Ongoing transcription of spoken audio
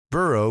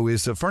Burrow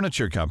is a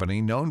furniture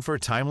company known for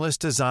timeless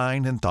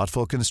design and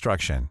thoughtful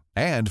construction,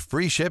 and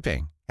free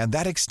shipping, and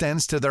that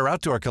extends to their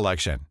outdoor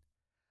collection.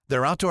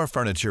 Their outdoor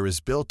furniture is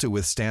built to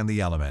withstand the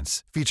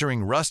elements,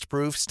 featuring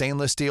rust-proof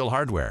stainless steel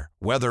hardware,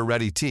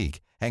 weather-ready teak,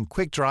 and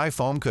quick-dry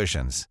foam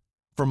cushions.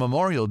 For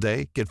Memorial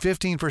Day, get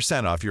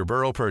 15% off your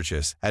Burrow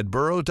purchase at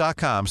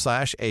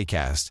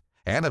burrow.com/ACAST,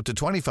 and up to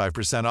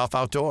 25% off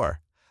outdoor.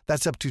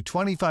 That's up to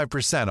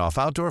 25% off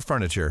outdoor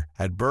furniture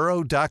at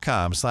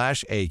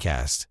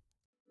burrow.com/ACAST.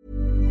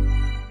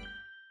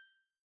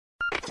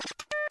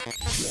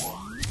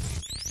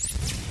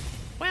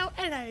 Well,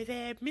 hello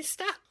there,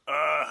 mister.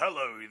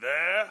 Hello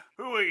there.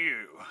 Who are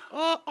you?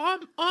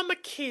 Oh, I'm a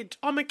kid.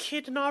 I'm a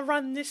kid and I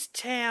run this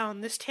town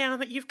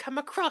that you've come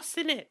across,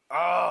 innit?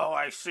 Oh,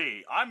 I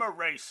see. I'm a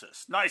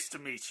racist. Nice to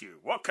meet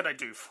you. What can I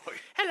do for you?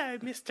 Hello,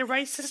 Mr.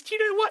 Racist. You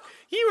know what?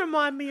 You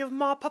remind me of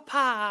my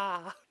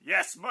papa.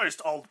 Yes,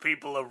 most old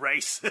people are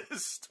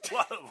racist.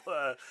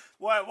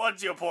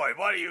 What's your point?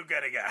 What are you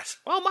getting at?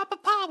 Well, my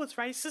papa was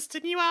racist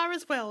and you are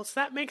as well, so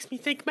that makes me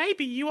think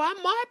maybe you are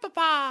my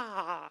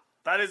papa.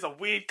 That is a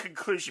weird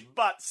conclusion,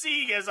 but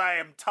seeing as I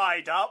am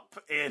tied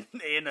up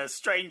in a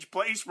strange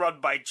place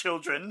run by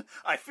children,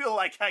 I feel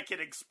like I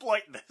can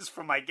exploit this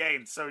for my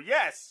gain. So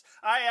yes,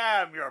 I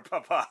am your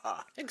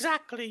papa.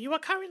 Exactly. You are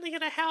currently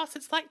in a house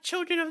that's like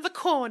Children of the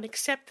Corn,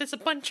 except there's a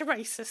bunch of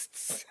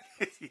racists.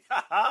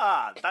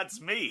 Yeah, that's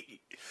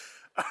me.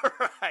 All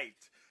right.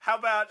 How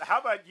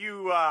about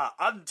you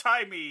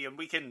untie me and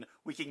we can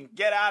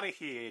get out of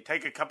here,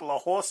 take a couple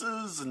of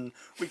horses, and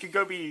we can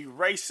go be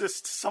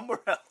racist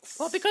somewhere else.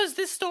 Well, because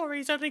this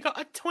story's only got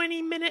a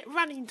 20-minute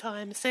running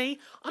time, see?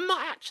 I'm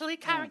not actually a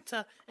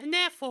character, and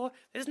therefore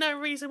there's no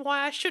reason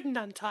why I shouldn't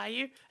untie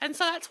you, and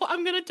so that's what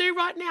I'm going to do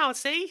right now,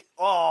 see?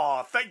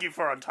 Oh, thank you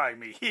for untying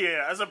me.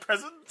 Here, as a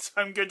present,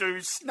 I'm going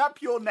to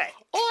snap your neck.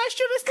 Oh, I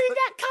should have seen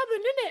that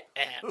coming, innit?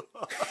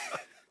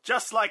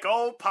 Just like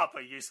old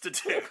Papa used to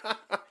do.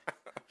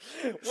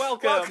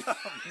 Welcome to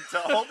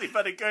Oldie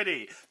But a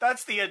Goodie.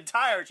 That's the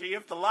entirety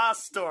of the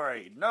last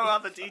story. No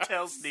other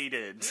details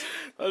needed.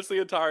 That's the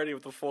entirety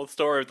of the fourth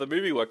story of the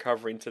movie we're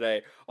covering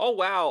today. Oh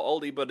wow,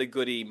 Oldie But a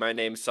Goodie. My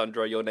name's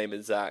Sandra, your name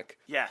is Zach.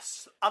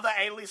 Yes. Other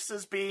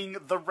aliases being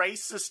the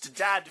racist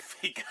dad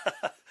figure.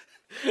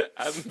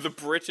 And the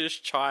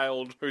British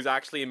child who's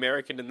actually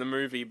American in the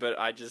movie, but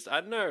I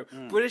don't know.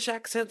 British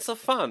accents are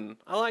fun.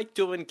 I like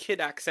doing kid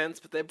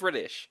accents, but they're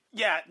British.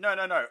 Yeah, no.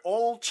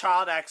 All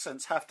child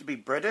accents have to be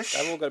British.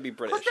 They've all got to be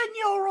British. But then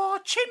you're a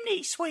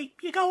chimney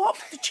sweep. You go up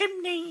the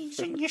chimneys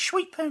and you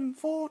sweep 'em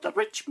for the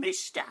rich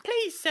mister.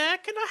 Please, sir,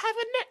 can I have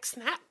a neck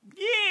snap?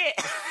 Yeah.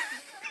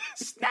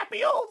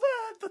 Snappy all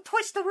the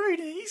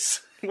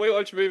twister-roonies. We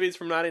watch movies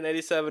from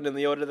 1987 in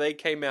the order they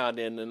came out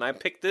in, and I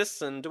picked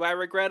this, and do I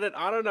regret it?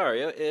 I don't know.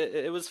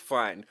 It was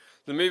fine.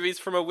 The movies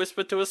From a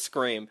Whisper to a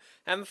Scream,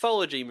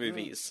 anthology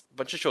movies,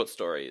 bunch of short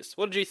stories.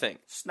 What did you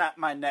think? Snap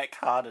my neck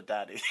harder,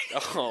 Daddy.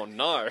 Oh,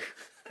 no.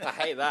 I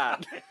hate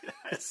that.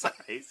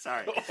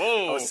 Sorry.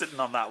 Oh. I was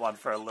sitting on that one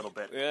for a little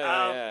bit.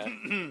 Yeah.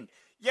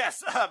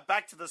 Yes,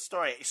 back to the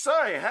story. So,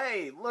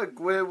 hey, look,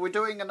 we're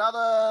doing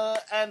another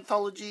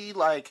anthology,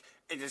 like,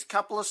 there's a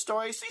couple of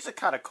stories. These are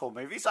kind of cool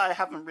movies. I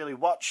haven't really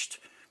watched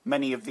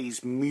many of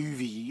these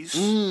movies.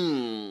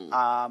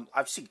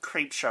 I've seen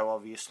Creepshow,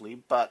 obviously,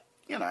 but,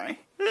 you know,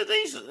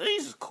 these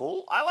are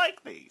cool. I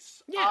like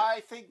these. Yeah.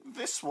 I think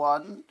this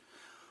one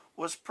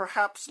was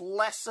perhaps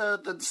lesser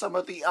than some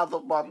of the other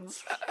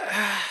ones.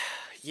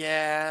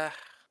 Yeah.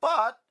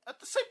 But, at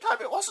the same time,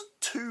 it wasn't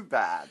too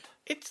bad.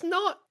 It's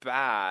not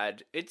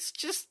bad. It's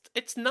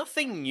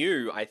nothing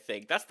new, I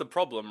think. That's the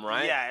problem,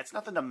 right? Yeah, it's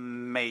nothing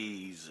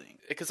amazing.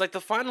 Because, like,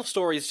 the final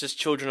story is just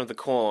Children of the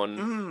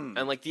Corn,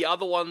 and, like, the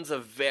other ones are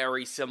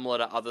very similar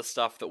to other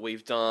stuff that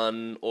we've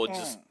done, or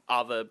just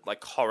other,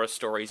 like, horror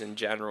stories in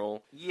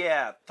general.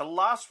 Yeah, the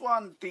last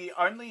one, the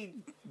only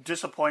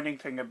disappointing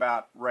thing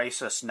about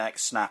racist neck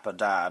snapper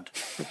dad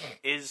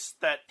is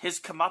that his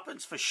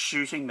comeuppance for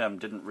shooting them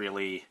didn't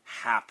really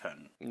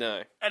happen.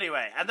 No.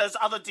 Anyway, and there's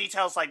other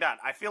details like that.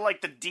 I feel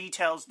like the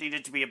details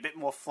needed to be a bit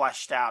more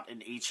fleshed out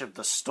in each of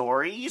the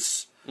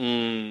stories.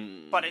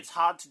 But it's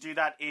hard to do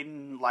that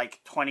in,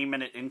 like,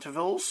 20-minute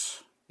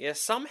intervals. Yeah,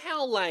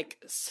 somehow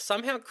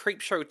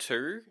Creepshow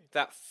 2,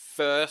 that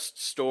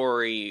first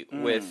story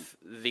with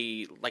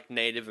the, like,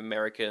 Native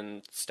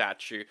American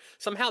statue,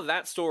 somehow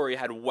that story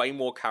had way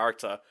more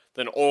character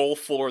than all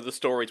four of the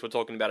stories we're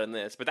talking about in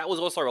this, but that was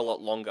also a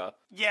lot longer.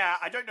 Yeah,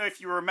 I don't know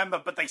if you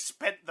remember, but they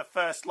spent the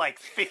first, like,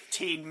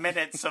 15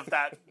 minutes of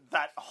that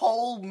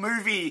whole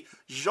movie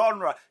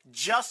genre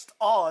just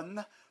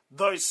on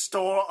those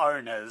store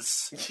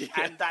owners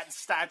and that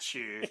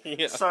statue.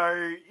 Yeah.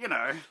 So, you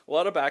know. A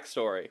lot of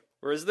backstory.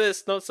 Whereas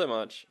this, not so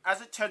much.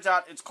 As it turns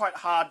out, it's quite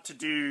hard to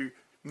do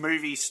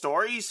movie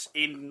stories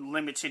in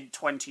limited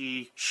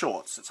 20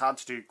 shorts. It's hard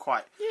to do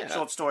quite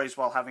short stories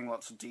while having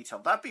lots of detail.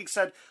 That being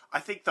said,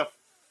 I think the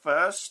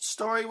first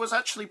story was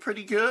actually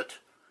pretty good.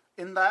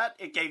 in that.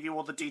 It gave you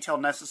all the detail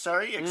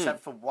necessary,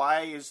 except for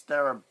why is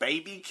there a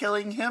baby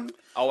killing him?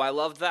 Oh, I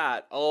love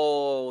that.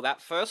 Oh, that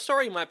first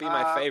story might be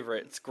my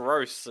favorite. It's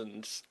gross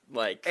and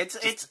like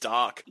it's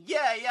dark.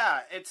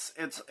 Yeah. It's.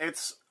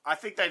 I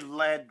think they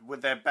led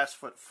with their best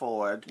foot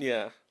forward.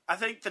 Yeah. I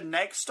think the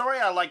next story,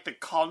 I like the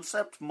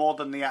concept more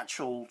than the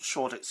actual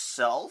short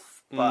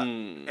itself, but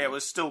it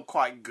was still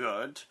quite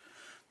good.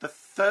 The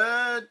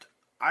third,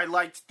 I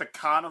liked the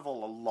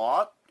carnival a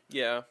lot.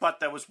 Yeah. But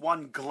there was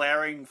one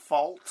glaring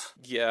fault.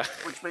 Yeah.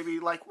 Which made me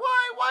like,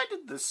 why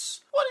did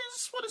this?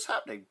 What is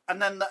happening?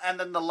 And then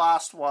the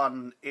last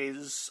one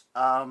is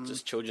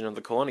just Children of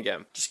the Corn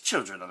again. Just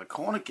Children of the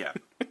Corn again.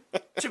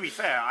 To be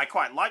fair, I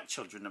quite like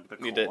Children of the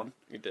Corn.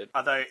 You did.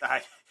 Although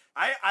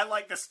I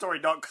like the story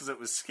not because it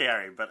was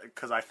scary, but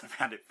because I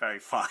found it very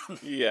fun.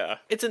 Yeah.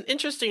 It's an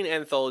interesting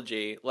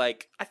anthology.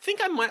 Like, I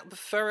think I might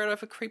prefer it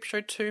over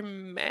Creepshow 2,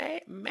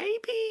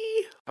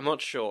 maybe? I'm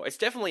not sure. It's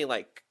definitely,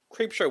 like,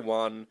 Creepshow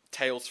 1,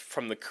 Tales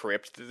from the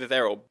Crypt,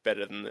 they're all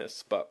better than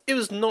this, but it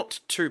was not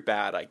too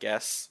bad, I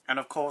guess. And,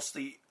 of course,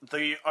 the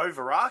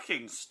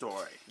overarching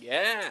story.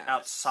 Yeah.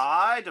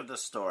 Outside of the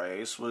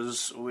stories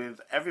was with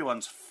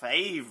everyone's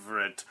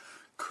favourite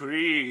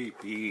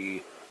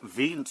creepy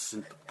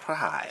Vincent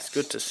Price. It's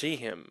good to see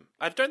him.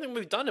 I don't think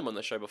we've done him on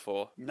the show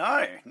before.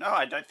 No,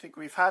 I don't think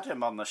we've had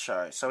him on the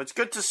show. So it's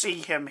good to see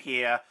him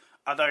here,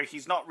 although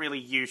he's not really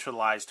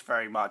utilised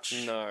very much.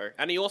 No.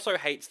 And he also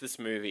hates this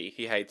movie.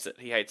 He hates it.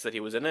 He hates that he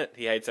was in it.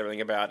 He hates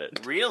everything about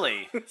it.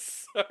 Really?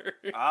 So...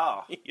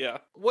 Oh. Yeah.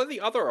 Were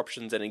the other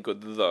options any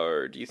good,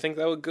 though? Do you think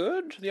they were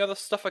good? The other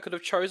stuff I could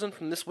have chosen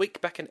from this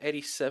week back in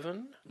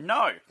 87?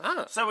 No.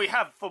 Ah. So we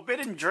have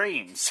Forbidden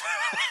Dreams,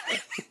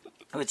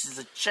 which is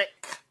a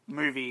Czech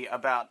movie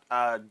about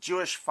a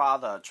Jewish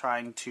father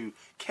trying to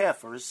care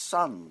for his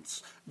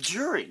sons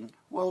during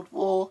World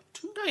War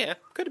II. Oh, yeah.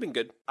 Could have been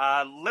good.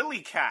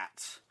 Lily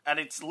Cat, and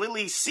it's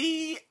Lily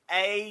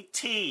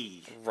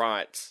C-A-T.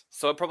 Right.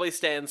 So it probably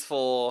stands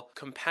for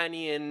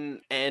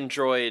Companion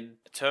Android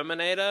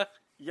Terminator?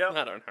 Yep.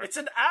 I don't know. It's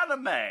an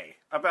anime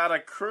about a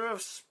crew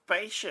of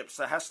spaceships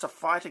that has to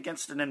fight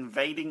against an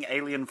invading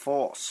alien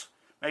force.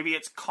 Maybe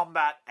it's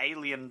Combat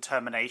Alien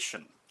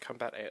Termination.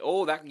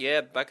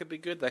 That could be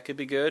good. That could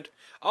be good.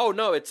 Oh,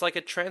 no, it's like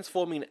a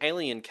transforming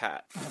alien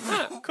cat.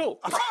 Cool.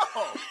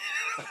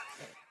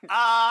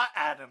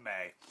 Anime.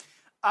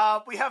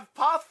 We have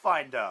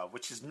Pathfinder,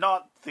 which is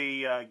not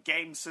the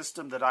game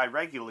system that I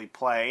regularly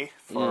play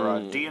for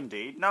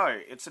D&D. No,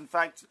 it's in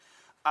fact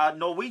a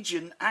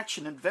Norwegian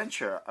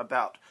action-adventure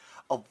about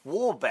a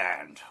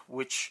warband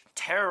which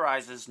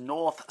terrorizes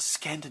North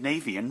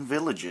Scandinavian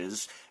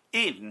villages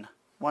in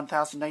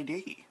 1000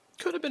 AD.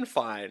 Could have been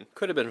fine.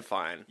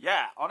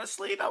 Yeah,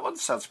 honestly, that one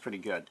sounds pretty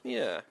good.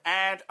 Yeah.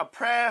 And A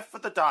Prayer for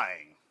the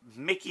Dying.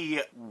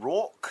 Mickey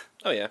Rourke.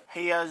 Oh, yeah.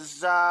 He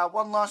has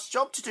one last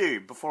job to do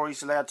before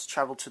he's allowed to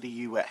travel to the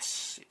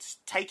US. It's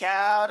take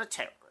out a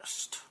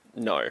terrorist.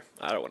 No,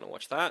 I don't want to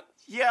watch that.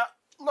 Yeah,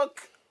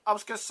 look, I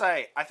was going to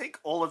say, I think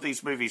all of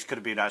these movies could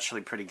have been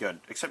actually pretty good,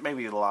 except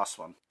maybe the last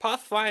one.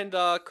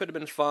 Pathfinder could have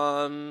been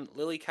fun.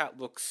 Lily Cat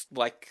looks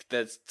like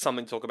there's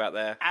something to talk about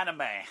there.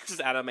 Anime. Just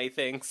anime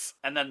things.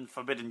 And then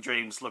Forbidden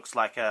Dreams looks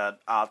like an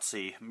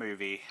artsy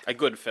movie. A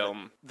good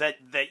film. That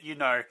you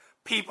know,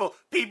 people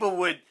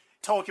would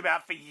talk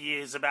about for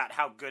years about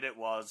how good it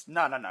was.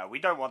 No, we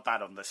don't want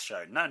that on this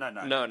show. No. No.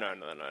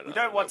 We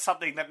don't want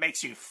something that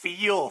makes you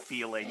feel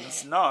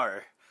feelings. No.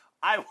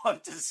 I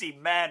want to see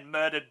man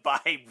murdered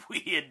by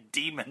weird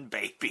demon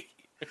baby.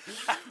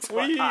 That's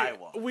what I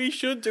want. We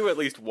should do at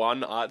least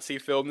one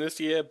artsy film this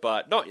year,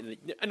 but not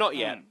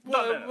yet.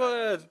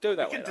 No. Do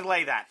that We later. can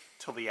delay that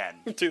till the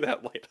end. Do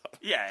that later.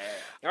 Yeah.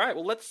 All right,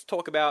 well, let's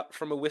talk about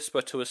From a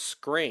Whisper to a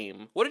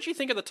Scream. What did you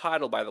think of the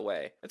title, by the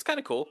way? It's kind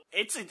of cool.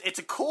 It's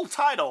a cool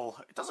title.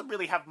 It doesn't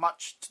really have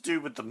much to do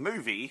with the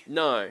movie.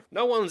 No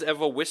one's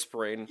ever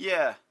whispering.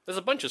 Yeah. There's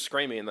a bunch of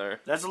screaming, though.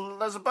 There's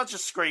a bunch of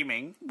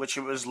screaming, which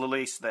it was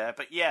released there.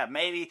 But yeah,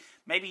 maybe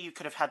you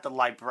could have had the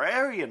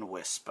librarian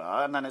whisper,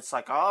 and then it's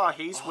like, oh,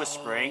 he's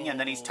whispering, and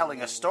then he's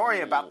telling a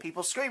story about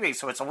people screaming,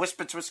 so it's a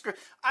whisper to a scream.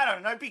 I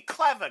don't know, be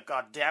clever,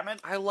 goddammit.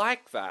 I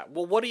like that.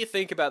 Well, what do you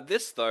think about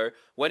this, though?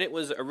 When it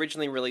was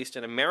originally released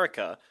in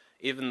America,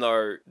 even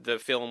though the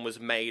film was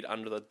made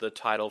under the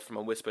title From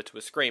a Whisper to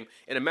a Scream,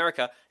 in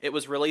America, it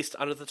was released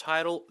under the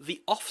title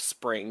The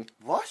Offspring.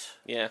 What?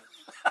 Yeah.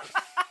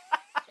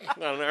 I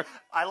don't know.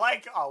 I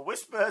like a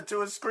whisper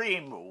to a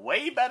scream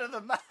way better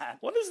than that.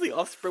 What is The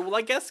Offspring? Well,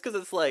 I guess because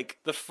it's like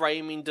the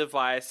framing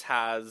device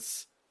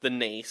has the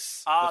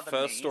niece. The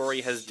first niece,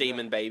 story has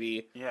Demon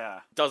Baby. Yeah.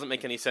 Doesn't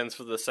make any sense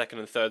for the second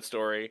and third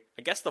story.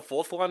 I guess the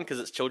fourth one,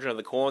 because it's Children of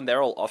the Corn,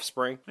 they're all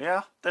offspring.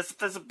 Yeah.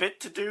 There's a bit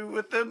to do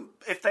with them.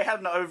 If they had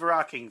an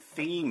overarching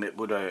theme, it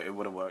would have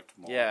worked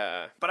more.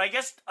 Yeah. But I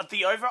guess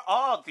the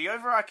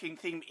overarching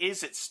theme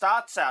is it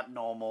starts out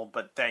normal,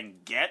 but then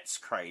gets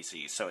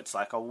crazy. So it's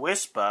like a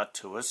whisper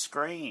to a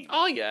scream.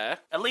 Oh, yeah.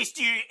 At least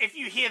if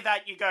you hear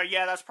that, you go,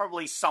 yeah, that's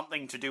probably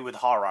something to do with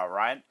horror,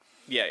 right?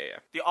 Yeah.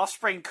 The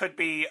Offspring could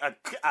be a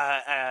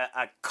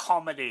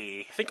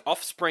comedy. I think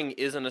Offspring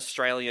is an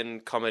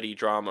Australian comedy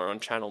drama on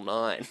Channel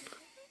 9.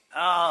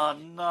 Oh,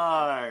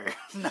 no.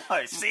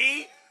 No,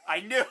 see? I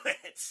knew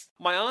it.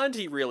 My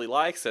auntie really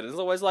likes it. It's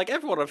always like,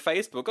 everyone on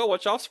Facebook, go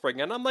watch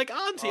Offspring. And I'm like,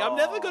 Auntie, I'm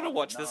never going to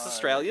watch this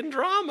Australian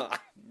drama.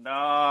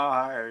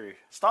 No.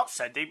 Stop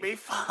sending me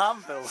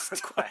Farmville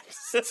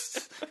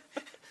requests.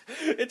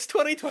 It's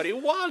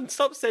 2021.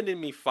 Stop sending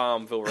me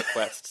Farmville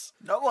requests.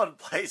 No one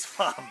plays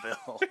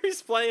Farmville.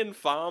 Who's playing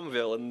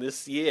Farmville in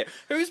this year?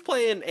 Who's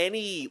playing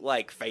any,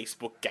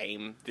 Facebook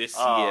game this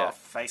year?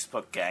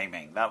 Facebook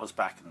gaming. That was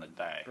back in the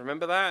day.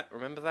 Remember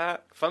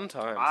that? Fun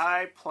times.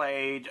 I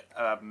played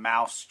a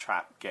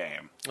mousetrap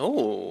game.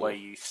 Oh. Where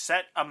you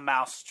set a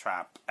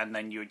mousetrap and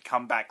then you would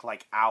come back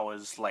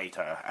hours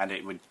later and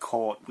it would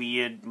caught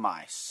weird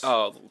mice.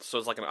 Oh, so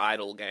it's like an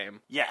idle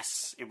game.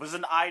 Yes, it was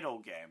an idle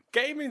game.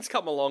 Gaming's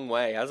come a long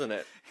way, hasn't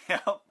it?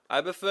 Yep. I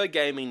prefer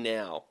gaming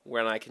now,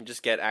 when I can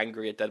just get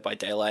angry at Dead by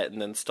Daylight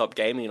and then stop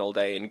gaming all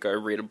day and go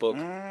read a book.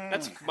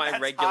 That's my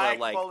regular,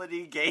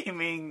 high-quality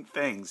gaming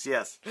things,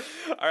 yes.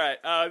 Alright,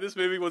 this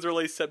movie was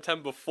released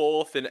September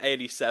 4th in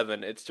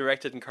 87. It's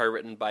directed and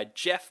co-written by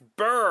Jeff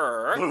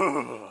Burr,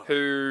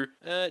 who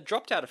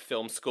dropped out of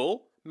film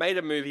school, made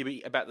a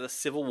movie about the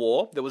Civil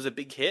War that was a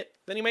big hit,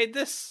 then he made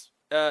this.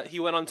 He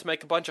went on to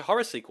make a bunch of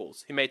horror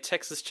sequels. He made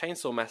Texas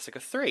Chainsaw Massacre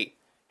 3.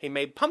 He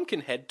made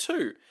Pumpkinhead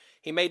 2.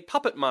 He made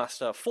Puppet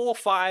Master 4,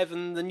 5,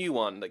 and the new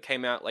one that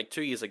came out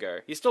 2 years ago.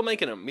 He's still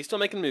making them. He's still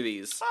making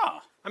movies. Oh.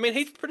 I mean,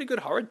 he's a pretty good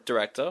horror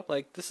director.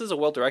 This is a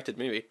well-directed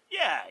movie.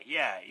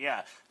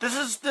 Yeah. This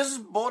is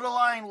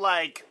borderline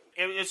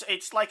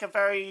it's like a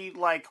very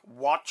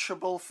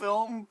watchable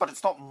film, but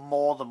it's not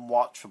more than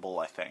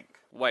watchable, I think.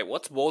 Wait,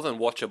 what's more than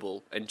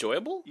watchable?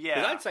 Enjoyable? Yeah.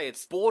 'Cause I'd say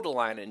it's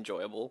borderline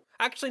enjoyable.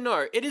 Actually,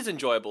 no, it is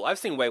enjoyable. I've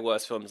seen way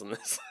worse films than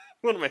this.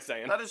 What am I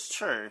saying? That is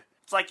true.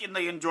 It's in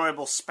the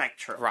enjoyable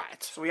spectrum.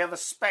 Right. So we have a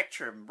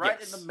spectrum. Right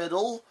Yes. in the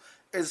middle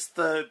is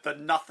the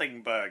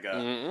nothing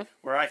burger,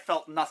 where I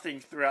felt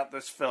nothing throughout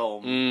this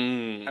film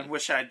and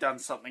wish I had done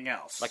something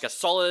else. Like a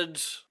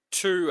solid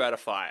 2 out of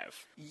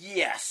 5.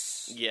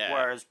 Yes. Yeah.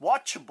 Whereas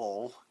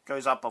watchable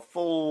goes up a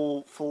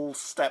full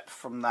step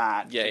from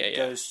that. Yeah. It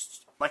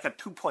goes like a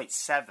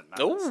 2.7,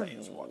 I would say,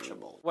 is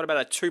watchable. What about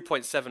a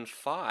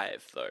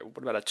 2.75, though?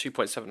 What about a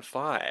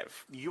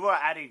 2.75? You are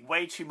adding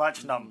way too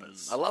much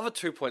numbers. I love a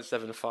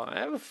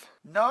 2.75.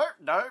 No.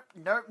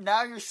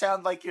 Now you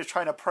sound like you're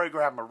trying to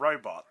program a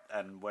robot,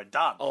 and we're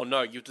done. Oh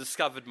no, you've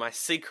discovered my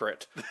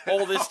secret.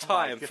 All this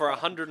time, for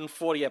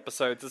 140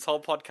 episodes, this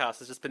whole podcast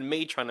has just been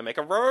me trying to make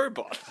a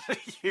robot.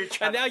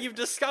 And now you've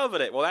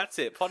discovered it. Well, that's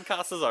it.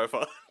 Podcast is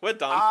over. We're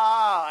done.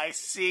 Ah, I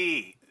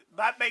see.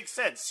 That makes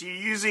sense. You're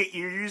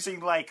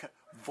using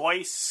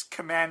voice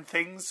command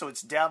things, so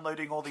it's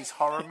downloading all these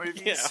horror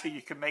movies so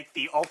you can make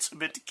the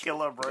ultimate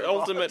killer robot.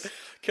 Ultimate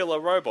killer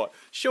robot.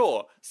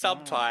 Sure,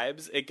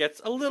 sometimes it gets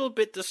a little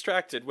bit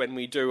distracted when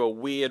we do a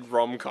weird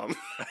rom-com.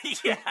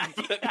 yeah.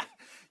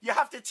 You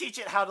have to teach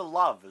it how to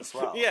love as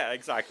well. Yeah,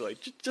 exactly.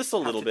 Just a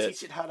little bit.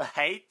 Teach it how to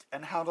hate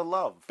and how to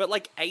love. But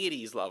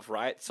 80s love,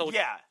 right? So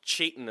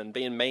cheating and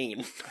being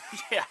mean.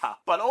 Yeah,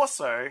 but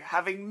also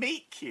having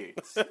meet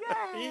cutes.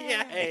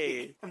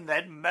 Yay! And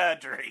then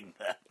murdering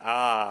them.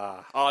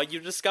 Oh, you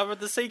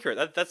discovered the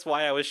secret. That's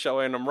why I was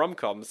showing them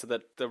rom-coms, so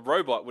that the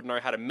robot would know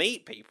how to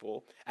meet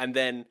people and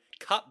then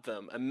cut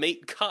them. A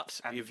meat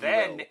cut, and if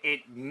then you will.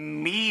 it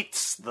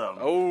meets them.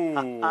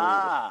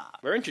 Oh.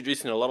 We're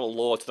introducing a lot of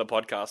lore to the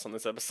podcast on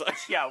this episode.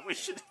 Yeah,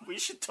 we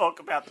should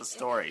talk about the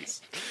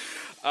stories.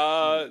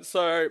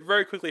 So,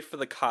 very quickly for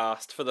the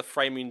cast, for the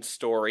framing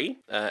story,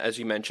 as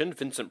you mentioned,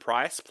 Vincent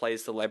Price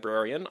plays the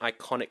librarian,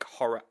 iconic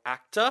horror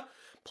actor.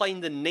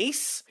 Playing the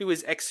niece who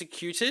is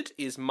executed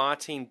is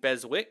Martine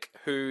Beswick,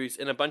 who's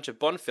in a bunch of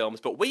Bond films,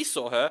 but we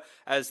saw her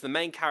as the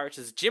main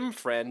character's gym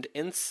friend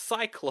in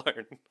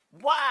Cyclone.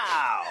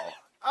 Wow!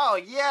 Oh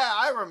yeah,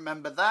 I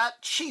remember that.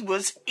 She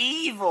was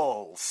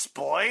evil.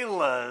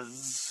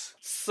 Spoilers.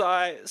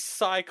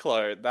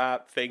 Cyclone,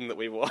 that thing that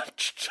we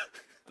watched.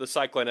 The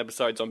Cyclone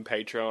episode's on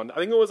Patreon. I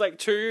think it was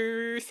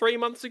 2-3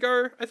 months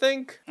ago, I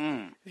think.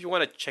 If you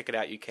want to check it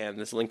out, you can.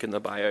 There's a link in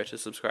the bio to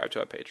subscribe to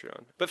our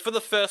Patreon. But for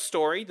the first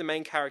story, the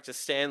main character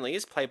Stanley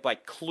is played by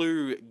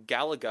Clu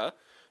Gallagher,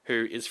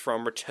 who is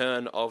from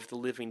Return of the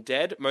Living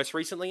Dead, most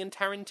recently in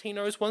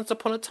Tarantino's Once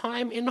Upon a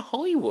Time in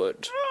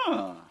Hollywood.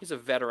 He's a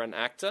veteran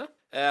actor.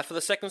 For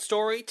the second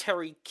story,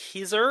 Terry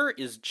Kizer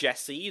is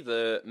Jesse,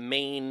 the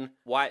mean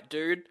white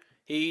dude.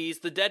 He's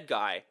the dead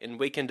guy in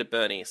Weekend at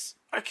Bernie's.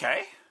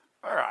 Okay.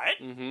 All right.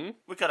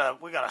 We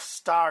got a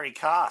starry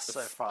cast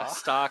so far. A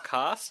star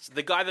cast.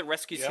 The guy that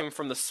rescues him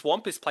from the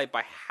swamp is played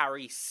by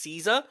Harry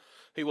Caesar,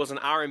 who was an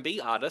R&B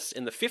artist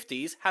in the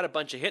 50s, had a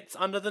bunch of hits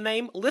under the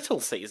name Little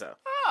Caesar.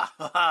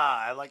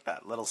 I like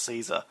that, Little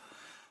Caesar.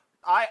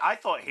 I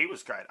thought he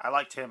was great. I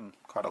liked him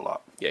quite a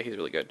lot. Yeah, he's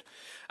really good.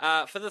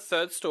 For the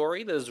third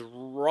story, there's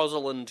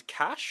Rosalind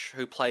Cash,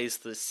 who plays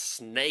the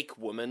Snake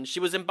Woman. She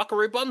was in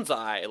Buckaroo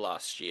Banzai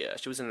last year.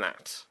 She was in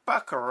that.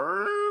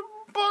 Buckaroo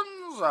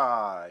Banzai.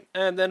 Bullseye.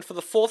 And then for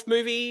the fourth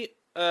story,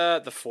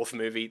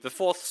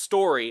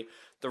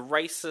 the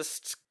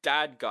racist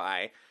dad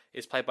guy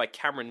is played by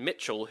Cameron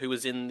Mitchell, who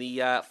was in the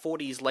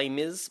 40s Les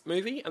Mis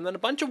movie, and then a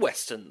bunch of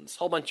westerns.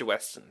 Whole bunch of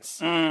westerns.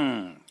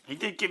 He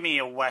did give me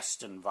a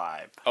Western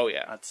vibe. Oh,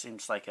 yeah. That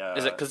seems like a...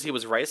 Is it because he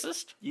was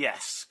racist?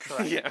 Yes,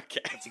 correct. Yeah,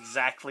 okay. That's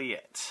exactly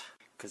it.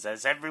 Because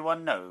as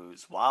everyone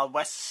knows, Wild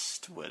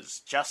West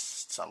was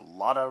just a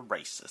lot of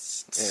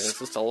racists. Yeah, there's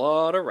just a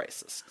lot of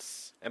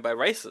racists. And by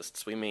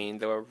racists, we mean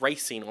they were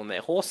racing on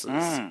their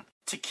horses.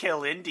 To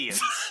kill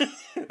Indians.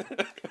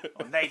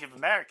 Or Native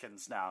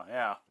Americans now,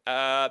 yeah.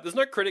 There's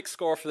no critic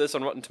score for this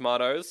on Rotten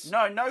Tomatoes.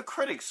 No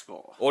critic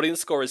score.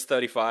 Audience score is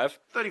 35.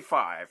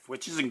 35,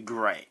 which isn't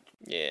great.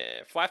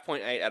 Yeah,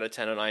 5.8 out of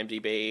 10 on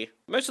IMDb.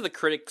 Most of the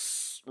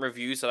critics'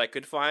 reviews that I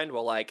could find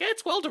were like,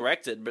 it's well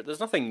directed, but there's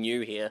nothing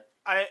new here.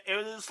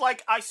 It was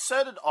like I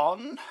set it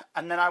on,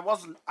 and then I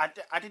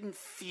didn't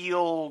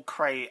feel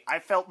crazy. I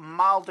felt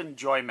mild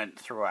enjoyment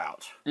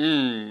throughout.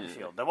 I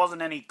feel there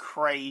wasn't any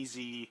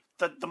crazy.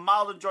 The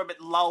mild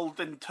enjoyment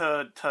lulled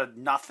into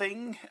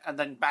nothing, and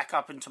then back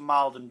up into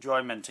mild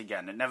enjoyment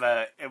again. It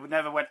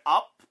never went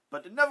up,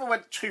 but it never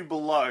went too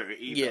below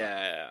either.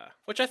 Yeah,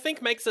 which I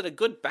think makes it a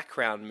good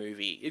background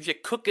movie. If you're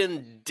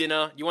cooking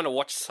dinner, you want to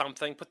watch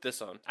something, put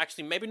this on.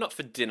 Actually, maybe not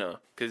for dinner,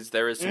 because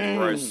there is some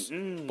gross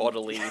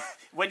bodily...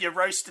 When you're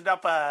roasting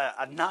up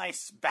a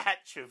nice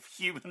batch of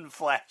human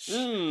flesh,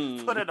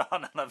 put it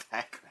on in the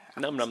background.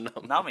 Num num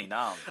num. Nummy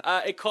num.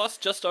 It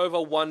cost just over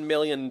 $1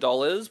 million.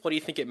 What do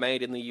you think it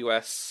made in the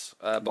US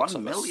box office?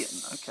 1 million,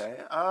 okay.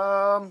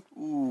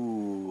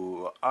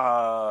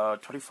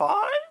 25?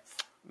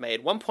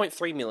 Made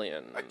 1.3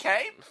 million.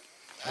 Okay.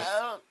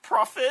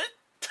 Profit?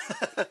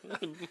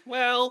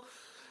 Well,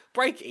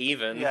 break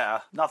even.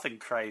 Yeah, nothing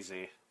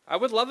crazy. I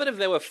would love it if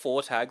there were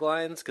 4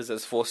 taglines, because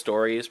there's 4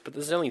 stories, but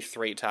there's only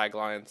 3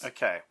 taglines.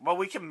 Okay, well,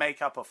 we can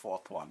make up a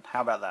 4th one.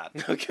 How about that?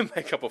 We can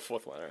make up a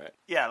 4th one, alright.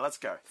 Yeah, let's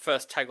go.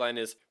 First tagline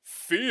is,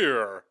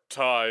 Fear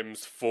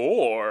times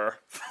 4.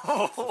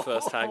 That's the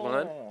first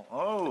tagline.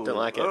 Oh. Don't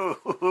like it.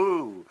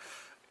 Oh.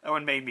 That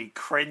one made me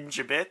cringe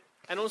a bit.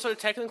 And also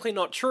technically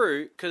not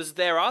true, because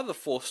there are the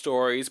 4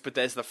 stories, but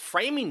there's the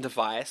framing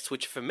device,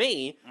 which for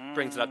me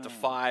brings it up to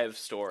 5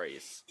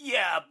 stories.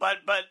 Yeah, but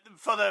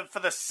for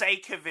the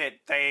sake of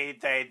it,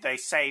 they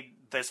say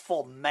there's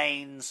 4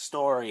 main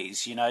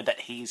stories, that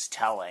he's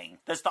telling.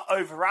 There's the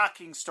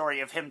overarching story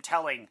of him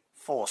telling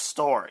 4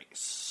 stories.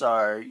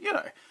 So,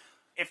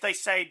 if they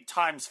say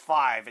times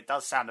 5, it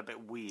does sound a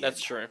bit weird.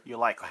 That's true. You're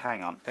like,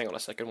 hang on. Hang on a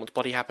second, what's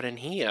bloody happening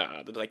here?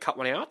 Did they cut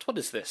one out? What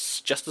is this?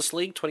 Justice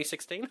League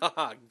 2016?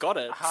 Haha, got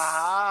it.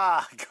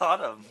 Ah, got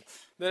him.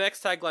 The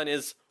next tagline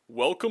is,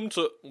 Welcome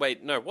to...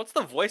 Wait, no, what's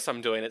the voice I'm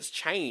doing? It's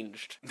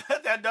changed. No.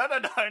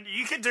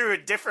 You can do a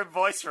different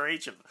voice for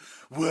each of them.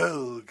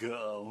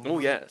 Welcome. Oh,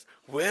 yes.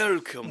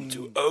 Welcome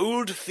to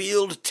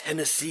Oldfield,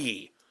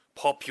 Tennessee.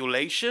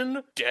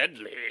 Population?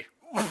 Deadly.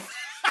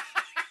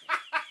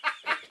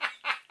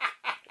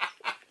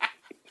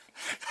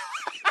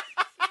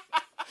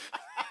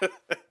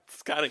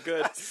 It's kind of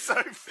good. That's so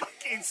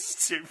fucking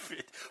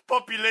stupid.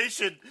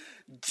 Population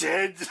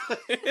dead.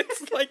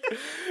 It's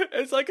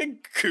like a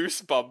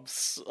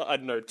Goosebumps, I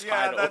don't know, title.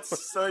 Yeah,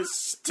 that's so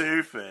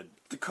stupid.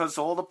 Because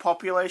all the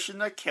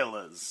population are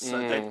killers, so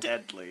they're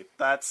deadly.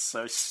 That's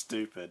so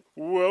stupid.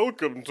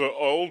 Welcome to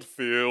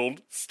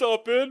Oldfield.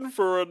 Stop in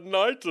for a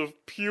night of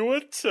pure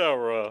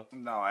terror.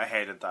 No, I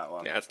hated that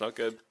one. Yeah, it's not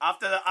good.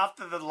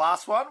 After the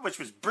last one, which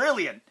was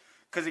brilliant,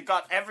 because it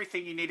got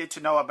everything you needed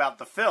to know about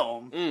the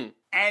film,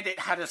 and it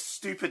had a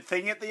stupid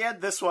thing at the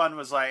end. This one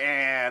was like,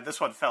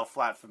 this one fell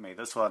flat for me.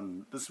 This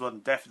one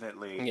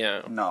definitely,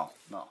 no.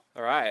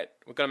 All right,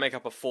 we're gonna make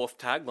up a 4th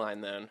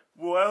tagline then.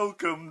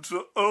 Welcome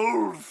to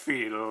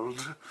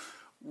Oldfield,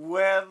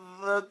 where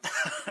the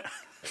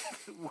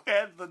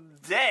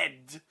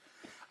dead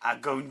are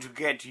going to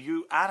get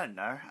you. I don't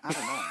know.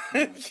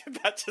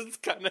 That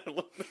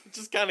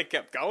just kind of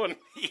kept going.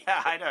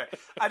 Yeah, I know.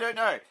 I don't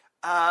know.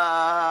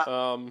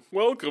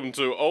 Welcome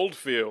to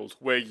Oldfield,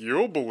 where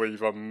you'll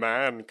believe a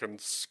man can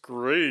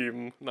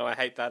scream. No, I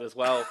hate that as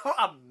well.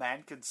 A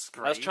man can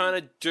scream? I was trying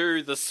to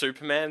do the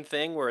Superman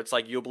thing, where it's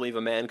like, you'll believe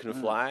a man can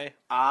fly.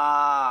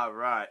 Ah,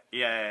 right.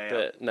 Yeah.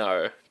 But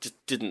no,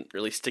 just didn't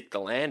really stick the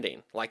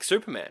landing, like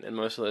Superman in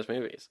most of those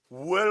movies.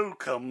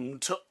 Welcome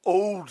to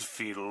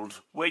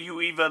Oldfield, where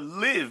you either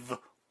live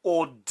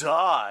or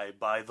die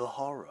by the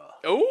horror.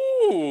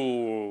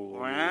 Ooh!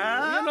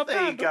 Well,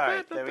 there you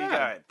go. There we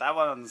go. That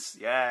one's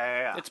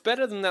yeah. It's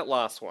better than that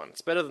last one.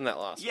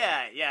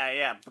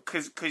 Yeah.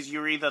 Because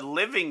you're either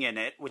living in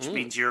it, which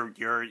means you're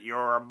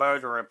a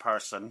murderer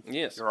person.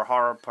 Yes. You're a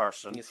horror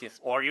person. Yes.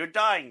 Or you're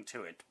dying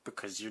to it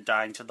because you're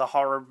dying to the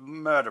horror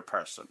murder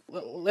person.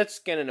 Let's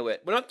get into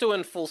it. We're not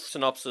doing full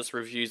synopsis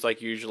reviews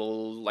like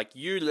usual. Like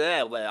you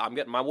there, where I'm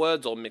getting my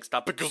words all mixed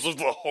up because of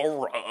the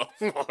horror.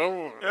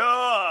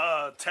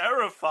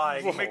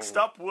 Terrifying, mixed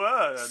up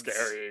words.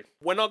 Scary.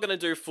 We're not going to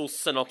do full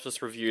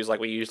synopsis reviews like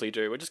we usually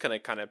do. We're just going to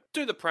kind of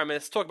do the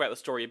premise, talk about the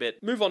story a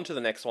bit, move on to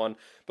the next one.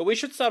 But we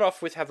should start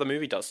off with how the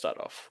movie does start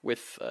off,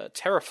 with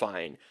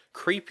terrifying,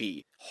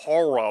 creepy,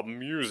 horror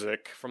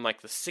music from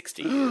like the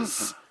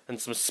 60s. And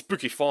some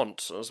spooky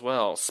font as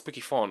well.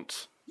 Spooky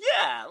font.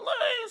 Yeah,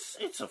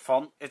 it's a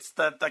font. It's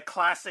the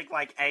classic,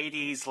 like,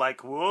 80s,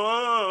 like,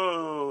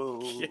 whoa.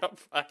 Yep.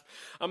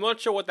 I'm not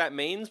sure what that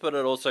means, but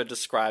it also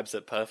describes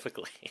it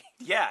perfectly.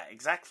 Yeah,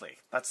 exactly.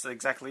 That's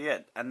exactly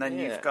it. And then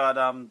Yeah. you've got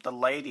the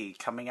lady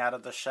coming out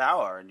of the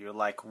shower, and you're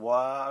like,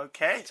 "What?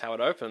 Okay, That's how it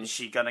is opens.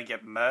 she gonna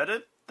get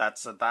murdered?"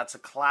 That's a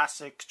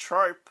classic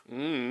trope.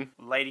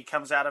 Lady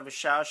comes out of a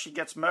shower, she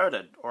gets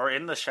murdered, or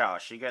in the shower,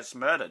 she gets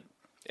murdered.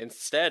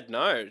 Instead,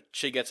 no,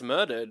 she gets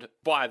murdered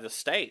by the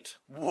state.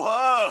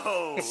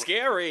 Whoa!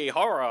 Scary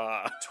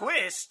horror.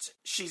 Twist,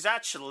 she's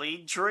actually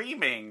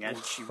dreaming,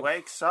 and she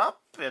wakes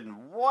up,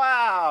 and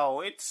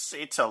wow,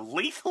 it's a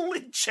lethal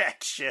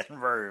injection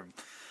room.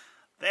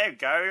 They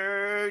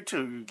go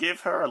to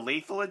give her a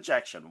lethal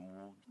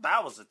injection.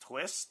 That was a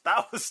twist.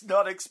 That was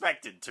not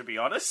expected, to be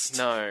honest.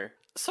 No.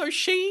 So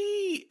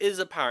she is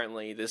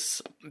apparently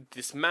this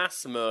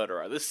mass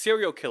murderer, this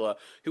serial killer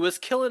who was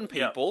killing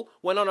people,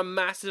 went on a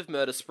massive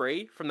murder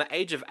spree from the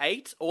age of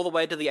 8 all the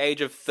way to the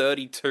age of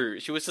 32.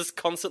 She was just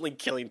constantly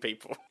killing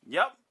people.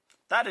 Yep.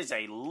 That is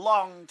a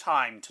long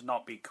time to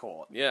not be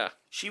caught. Yeah.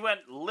 She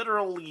went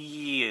literal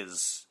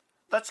years.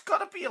 That's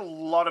gotta be a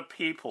lot of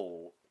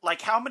people.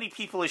 Like, how many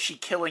people is she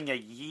killing a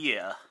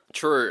year?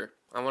 True.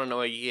 I want to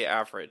know a year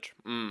average.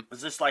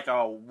 Is this like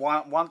a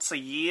once a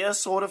year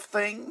sort of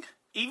thing?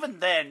 Even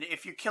then,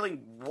 if you're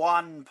killing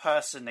one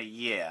person a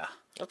year,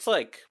 That's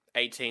like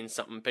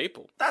 18-something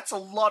people. that's a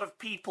lot of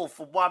people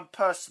for one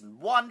person.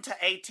 1 to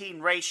 18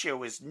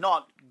 ratio is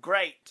not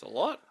great. It's a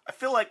lot. I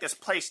feel like this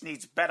place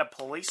needs better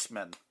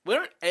policemen. We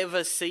don't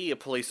ever see a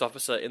police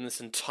officer in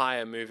this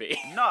entire movie.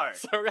 No.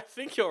 So I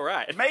think you're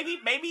right.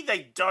 Maybe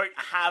they don't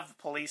have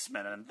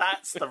policemen, and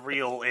that's the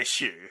real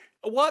issue.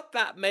 What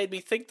that made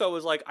me think, though,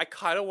 was like, I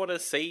kind of want to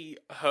see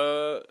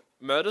her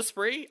murder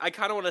spree. I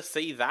kind of want to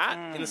see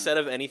that instead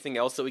of anything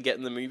else that we get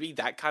in the movie.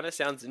 That kind of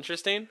sounds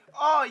interesting.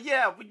 Oh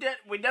yeah,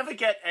 we never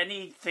get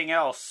anything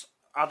else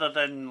other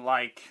than,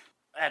 like,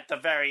 at the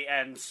very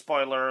end,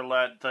 spoiler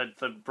alert,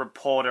 the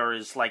reporter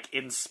is, like,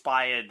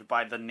 inspired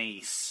by the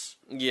niece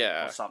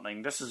Yeah. or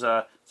something.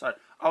 So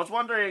I was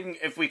wondering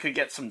if we could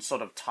get some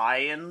sort of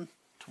tie-in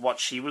to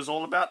what she was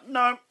all about.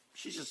 No,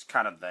 she's just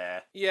kind of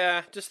there.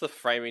 Yeah, just the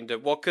framing.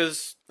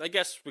 Because I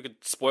guess we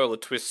could spoil the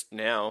twist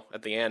now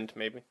at the end,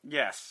 maybe.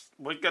 Yes,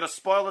 we're gonna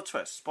spoil the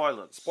twist.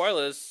 Spoilers.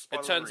 Spoilers.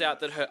 It turns out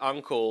that her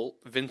uncle,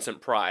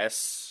 Vincent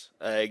Price,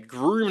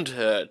 groomed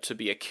her to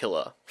be a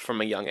killer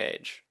from a young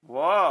age.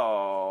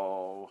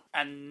 Whoa.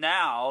 And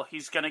now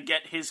he's gonna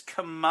get his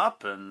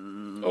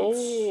comeuppance.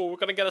 Oh, we're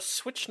gonna get a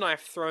switch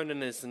knife thrown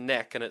in his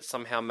neck, and it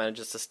somehow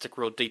manages to stick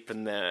real deep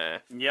in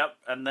there. Yep,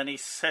 and then he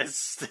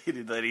says,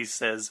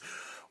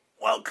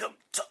 "Welcome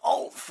to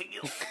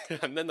Oldfield."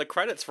 And then the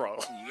credits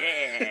roll.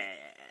 Yeah.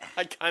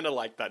 I kind of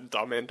like that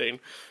dumb ending.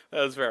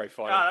 That was very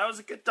funny. Oh, that was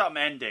a good dumb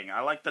ending.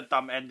 I like the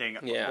dumb ending.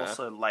 Yeah.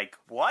 Also, like,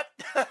 what?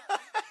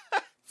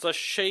 So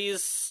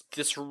she's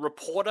this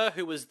reporter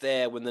who was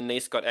there when the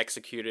niece got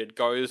executed,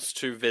 goes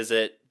to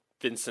visit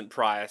Vincent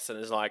Price and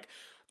is like,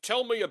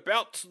 "Tell me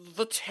about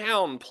the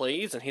town,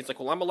 please." And he's like,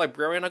 "Well, I'm a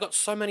librarian. I got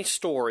so many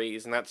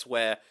stories." And that's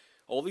where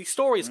all these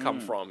stories come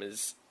from,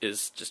 is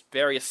just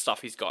various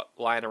stuff he's got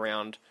lying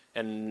around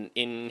and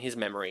in his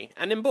memory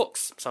and in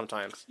books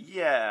sometimes.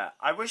 Yeah,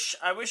 I wish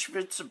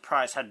Vincent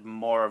Price had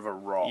more of a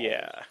role.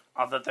 Yeah.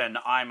 Other than,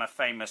 I'm a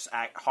famous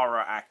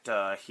horror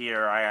actor,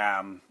 here I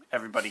am,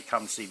 everybody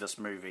come see this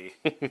movie.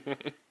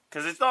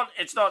 Because it's not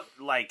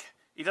like,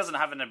 he doesn't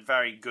have a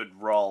very good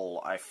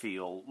role, I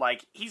feel.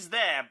 Like, he's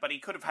there, but he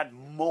could have had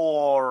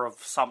more of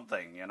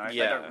something, you know? Yeah.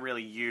 They don't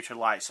really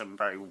utilize him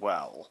very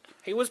well.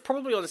 He was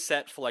probably on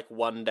set for like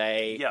one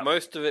day. Yeah.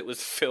 Most of it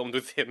was filmed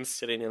with him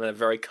sitting in a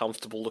very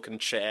comfortable looking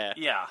chair.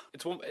 Yeah.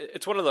 It's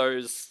one of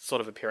those sort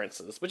of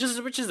appearances, which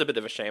is a bit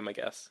of a shame, I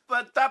guess.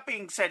 But that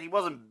being said, he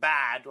wasn't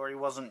bad, or he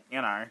wasn't,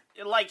 you know...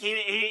 Like,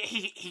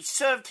 he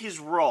served his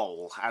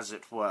role, as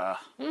it were.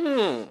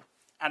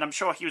 And I'm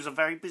sure he was a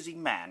very busy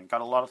man, got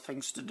a lot of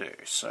things to do,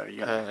 so,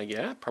 you know.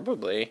 Yeah,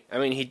 probably. I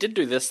mean, he did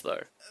do this,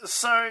 though.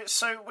 So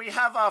we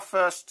have our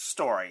first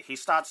story. He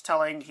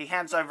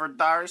hands over a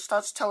diary,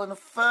 starts telling the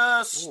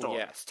first story.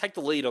 Yes, take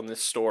the lead on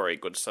this story,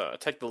 good sir.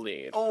 Take the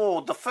lead. Oh,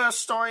 the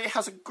first story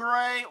has a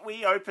great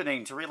wee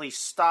opening to really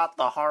start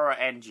the horror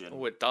engine.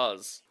 Oh, it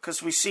does.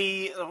 Because we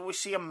see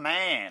a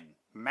man.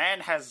 Man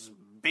has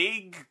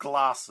big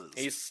glasses.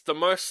 He's the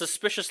most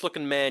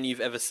suspicious-looking man you've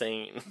ever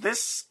seen.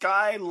 This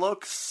guy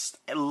looks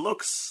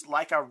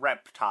like a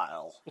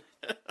reptile.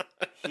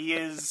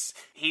 He's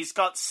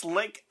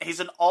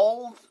an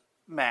old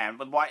man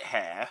with white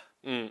hair.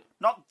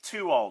 Not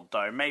too old,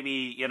 though.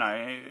 Maybe,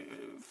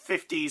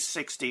 50s,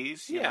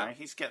 60s. You know,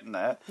 he's getting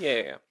there.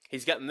 Yeah.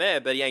 He's getting there,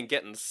 but he ain't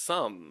getting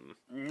some.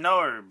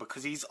 No,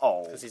 because he's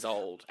old. Because he's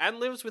old. And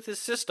lives with his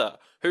sister,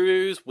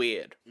 who's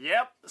weird.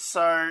 Yep,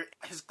 so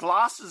his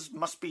glasses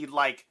must be,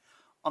 like,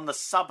 on the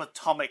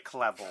subatomic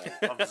level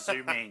of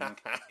zooming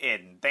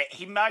in.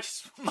 He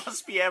must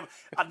be a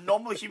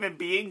normal human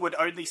being would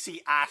only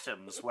see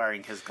atoms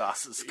wearing his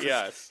glasses.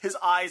 Yes. His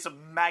eyes are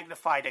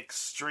magnified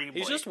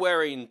extremely. He's just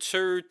wearing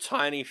 2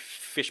 tiny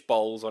fish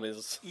bowls on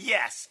his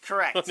Yes,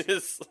 correct. on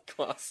his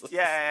glasses.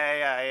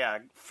 Yeah.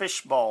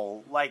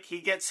 Fishbowl. Like,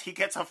 he gets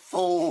a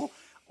full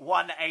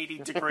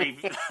 180-degree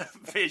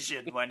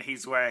vision when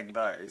he's wearing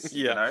those.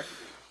 Yeah. You know?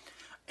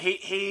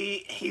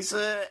 He's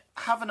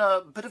having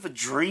a bit of a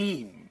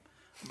dream,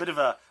 a bit of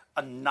a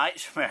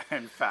nightmare,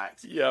 in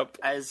fact. Yep.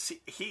 As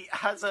he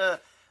has a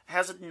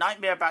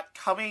nightmare about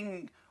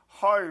coming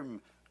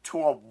home to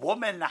a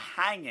woman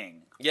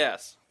hanging.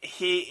 Yes.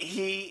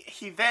 He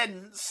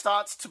then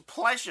starts to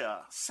pleasure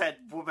said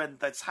woman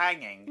that's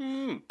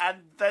hanging, and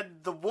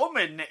then the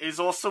woman is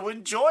also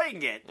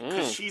enjoying it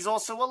because she's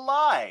also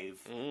alive.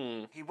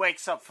 He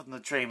wakes up from the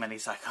dream and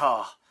he's like,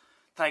 oh,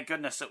 thank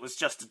goodness it was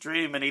just a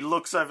dream, and he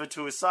looks over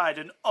to his side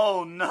and,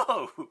 oh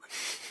no,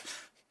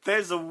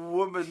 there's a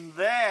woman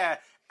there,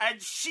 and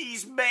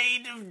she's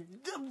made of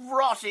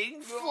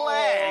rotting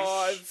flesh.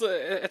 Oh,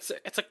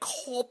 it's a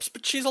corpse,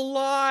 but she's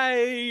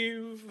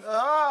alive.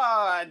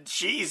 And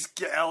she's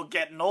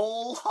getting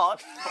all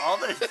hot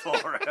bothered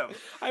for him.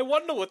 I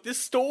wonder what this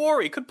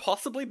story could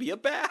possibly be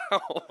about.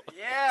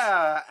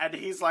 Yeah, and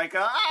he's like,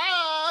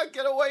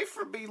 get away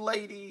from me,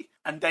 lady.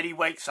 And then he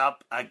wakes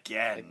up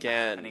again.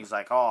 And he's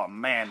like, oh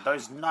man,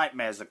 those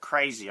nightmares are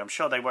crazy. I'm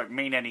sure they won't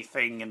mean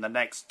anything in the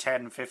next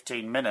 10,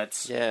 15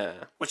 minutes. Yeah.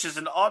 Which is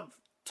an odd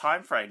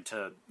time frame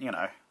to,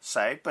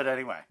 say, but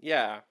anyway.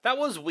 Yeah, that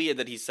was weird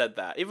that he said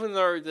that. Even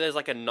though there's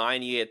like a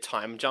 9-year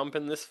time jump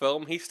in this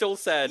film, he still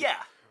said, Yeah.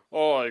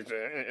 oh,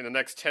 in the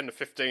next 10 to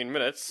 15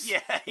 minutes.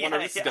 Yeah, wonder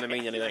if this is going to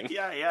mean anything.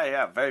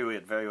 Yeah. Very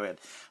weird.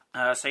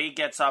 So he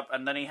gets up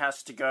and then he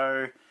has to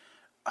go.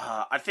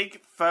 I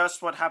think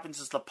first what happens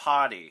is the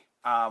party,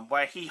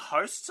 where he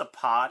hosts a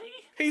party.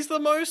 He's the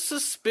most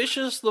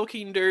suspicious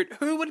looking dude.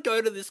 Who would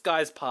go to this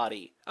guy's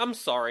party? I'm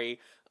sorry.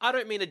 I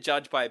don't mean to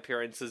judge by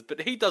appearances,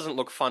 but he doesn't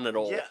look fun at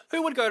all. Yeah.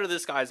 Who would go to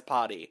this guy's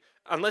party?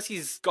 Unless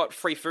he's got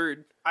free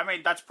food. I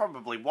mean, that's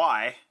probably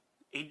why.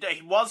 He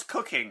was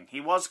cooking. He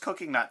was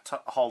cooking that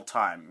whole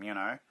time,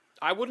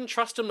 I wouldn't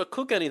trust him to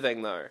cook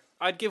anything, though.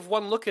 I'd give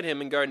one look at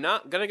him and go, nah,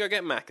 gonna go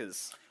get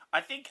Macca's.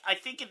 I think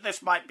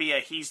this might be a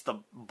he's the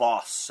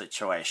boss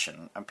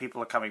situation, and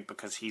people are coming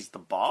because he's the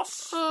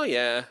boss. Oh,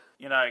 yeah.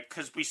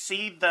 Because we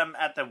see them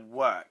at their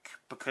work,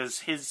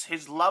 because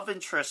his love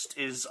interest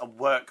is a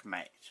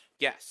workmate.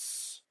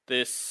 Yes.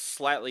 This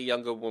slightly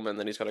younger woman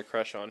that he's got a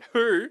crush on,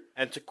 who,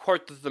 and to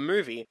quote the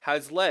movie,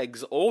 has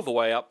legs all the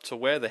way up to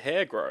where the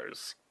hair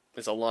grows.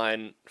 There's a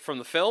line from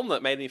the film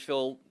that made me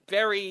feel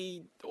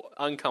very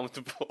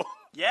uncomfortable.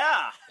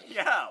 Yeah.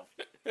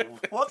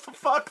 What the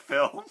fuck,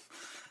 film?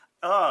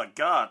 Oh,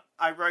 God.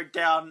 I wrote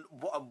down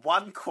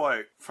one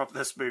quote from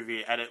this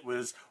movie, and it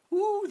was,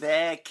 ooh,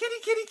 there, kitty,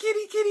 kitty,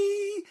 kitty,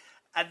 kitty.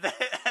 And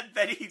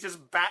then he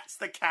just bats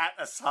the cat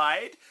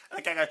aside, and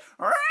the cat goes,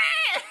 Rah!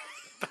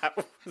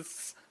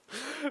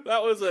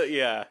 That was it,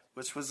 yeah.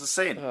 Which was the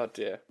scene. Oh,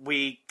 dear.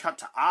 We cut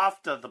to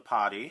after the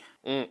party,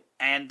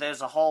 and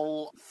there's a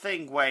whole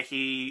thing where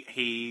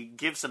he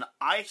gives an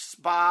ice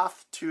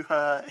bath to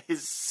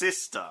his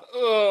sister.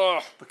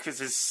 Ugh. Because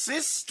his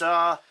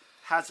sister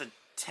has a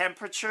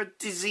temperature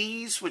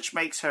disease, which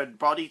makes her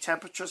body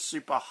temperature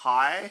super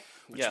high,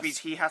 which means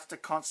he has to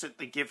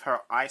constantly give her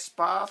ice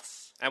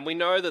baths. And we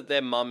know that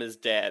their mum is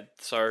dead,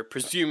 so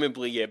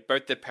presumably, yeah,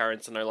 both their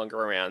parents are no longer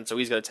around, so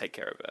he's got to take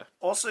care of her.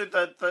 Also,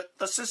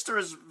 the sister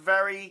is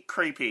very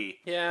creepy.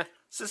 Yeah.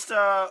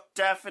 Sister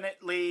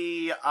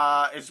definitely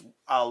is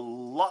a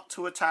lot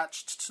too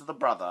attached to the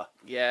brother.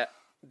 Yeah.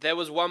 There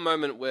was one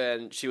moment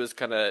when she was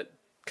kind of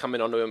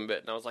coming onto him a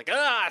bit, and I was like,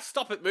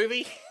 stop it,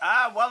 movie.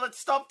 Well, it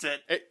stopped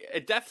it.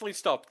 It definitely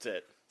stopped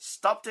it.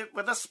 Stopped it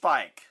with a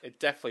spike. It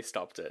definitely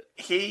stopped it.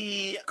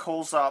 He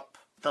calls up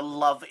the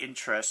love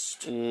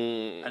interest,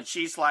 and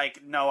she's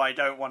like, no, I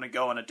don't want to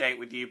go on a date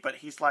with you, but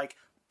he's like,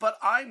 but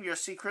I'm your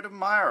secret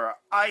admirer.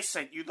 I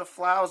sent you the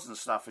flowers and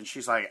stuff, and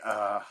she's like,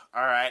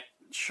 alright,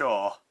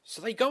 sure.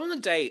 So they go on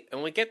a date,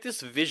 and we get this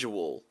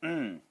visual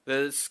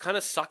that's kind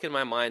of stuck in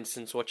my mind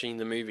since watching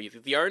the movie.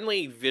 The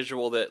only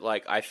visual that,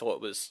 I thought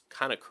was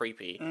kind of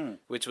creepy,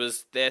 which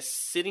was they're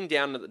sitting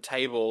down at the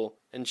table,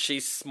 and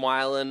she's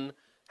smiling,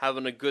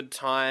 having a good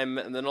time,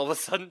 and then all of a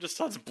sudden just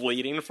starts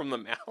bleeding from the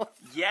mouth.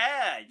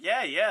 Yeah,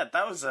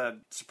 that was a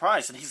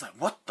surprise, and he's like,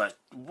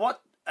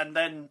 what? And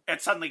then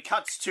it suddenly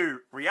cuts to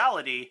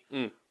reality,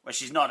 where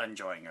she's not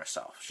enjoying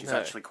herself. She's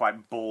actually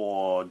quite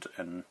bored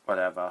and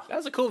whatever. That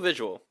was a cool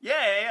visual.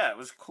 Yeah, it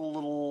was a cool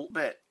little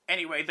bit.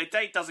 Anyway, the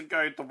date doesn't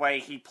go the way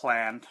he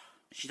planned.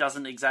 She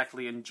doesn't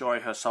exactly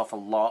enjoy herself a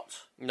lot.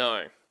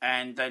 No.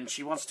 And then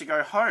she wants to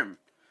go home.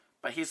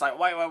 But he's like,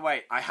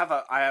 wait, I have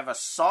a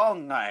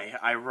song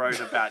I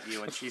wrote about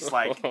you. And she's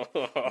like,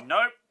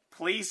 nope,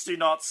 please do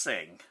not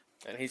sing.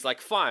 And he's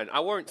like, fine, I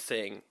won't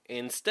sing.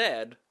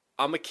 Instead,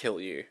 I'ma kill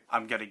you.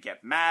 I'm gonna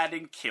get mad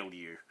and kill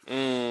you.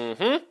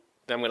 Mm-hmm.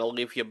 Then I'm gonna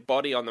leave your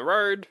body on the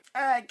road.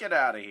 Get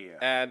out of here.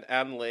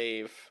 And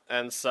leave.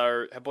 And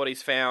so her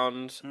body's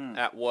found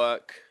at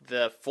work.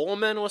 The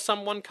foreman or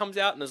someone comes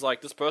out and is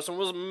like, this person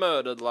was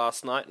murdered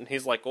last night. And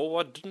he's like, oh,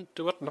 I didn't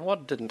do it. No, I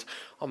didn't.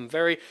 I'm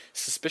very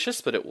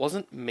suspicious, but it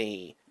wasn't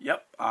me.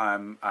 Yep,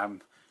 I'm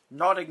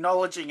not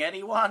acknowledging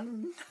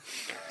anyone.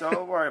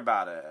 Don't worry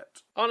about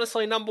it.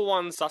 Honestly, number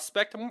one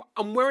suspect.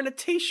 I'm wearing a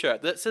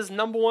t-shirt that says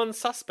number one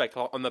suspect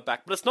on the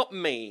back, but it's not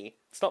me.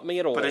 It's not me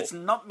at all. But it's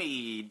not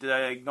me.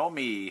 Ignore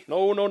me.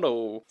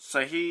 No. So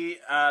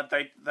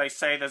they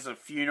say there's a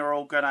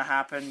funeral gonna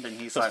happen, and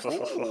he's like,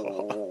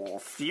 "Oh,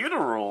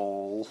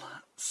 funeral."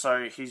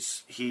 So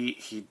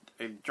he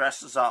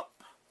dresses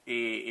up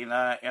in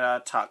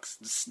a tux,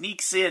 and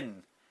sneaks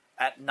in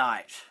at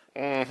night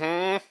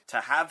to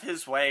have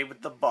his way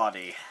with the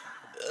body.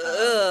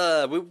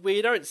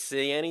 We don't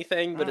see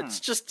anything, but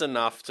it's just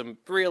enough to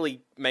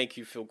really make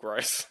you feel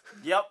gross.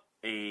 Yep,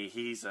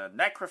 he's a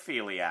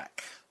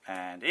necrophiliac.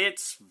 And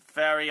it's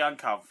very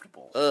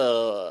uncomfortable.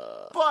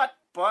 But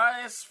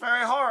it's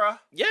very horror.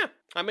 Yeah.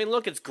 I mean,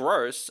 look, it's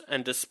gross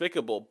and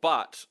despicable,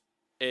 but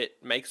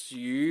it makes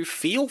you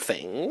feel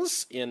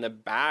things in a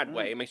bad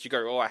way. It makes you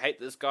go, oh, I hate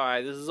this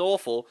guy, this is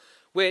awful.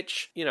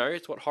 Which,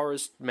 it's what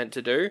horror's meant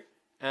to do.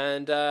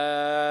 And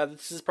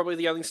this is probably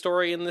the only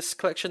story in this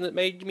collection that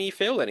made me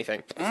feel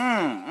anything.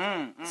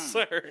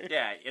 So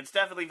yeah, it's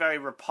definitely very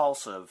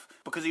repulsive.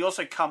 Because he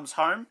also comes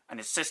home, and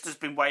his sister's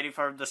been waiting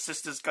for him. The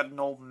sister's gotten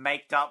all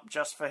maked up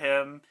just for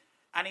him.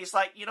 And he's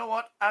like, you know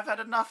what? I've had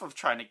enough of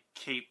trying to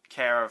keep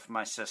care of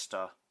my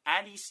sister.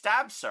 And he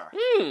stabs her.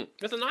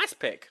 With a nice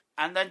pick.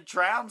 And then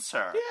drowns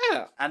her.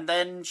 Yeah. And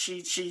then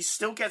she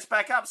still gets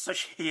back up, so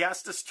he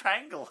has to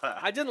strangle her.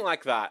 I didn't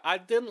like that. I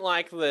didn't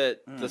like the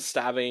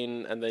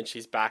stabbing and then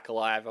she's back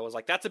alive. I was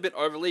like, that's a bit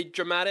overly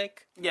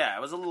dramatic. Yeah,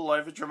 it was a little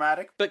over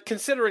dramatic. But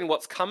considering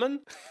what's coming,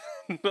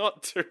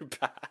 not too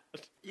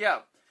bad. Yeah.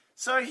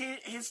 So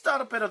he's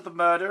done a bit of the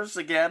murders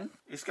again.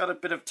 He's got a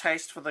bit of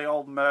taste for the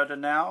old murder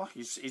now.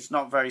 He's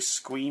not very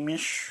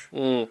squeamish.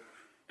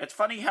 It's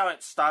funny how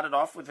it started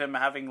off with him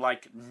having,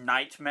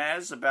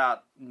 nightmares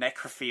about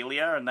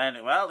necrophilia, and then,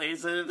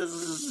 this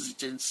is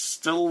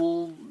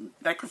still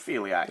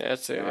necrophiliac.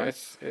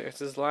 It's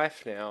his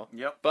life now.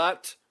 Yep.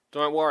 But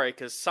don't worry,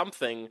 because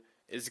something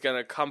is going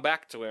to come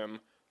back to him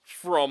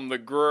from the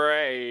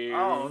grave.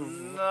 Oh,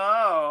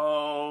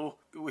 no.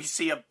 We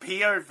see a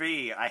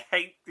POV. I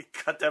hate the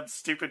goddamn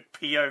stupid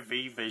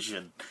POV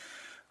vision.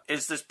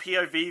 Is this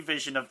POV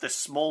vision of this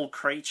small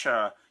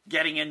creature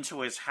getting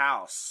into his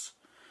house.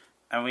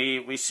 And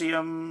we see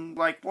him,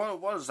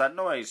 what is that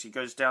noise? He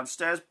goes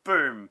downstairs,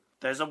 boom.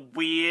 There's a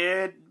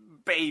weird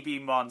baby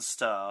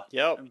monster.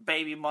 Yep. And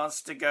baby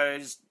monster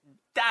goes,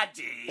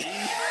 Daddy.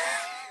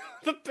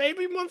 The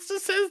baby monster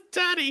says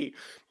daddy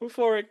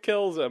before it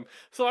kills him.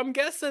 So I'm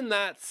guessing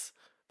that's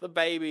the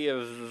baby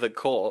of the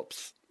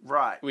corpse.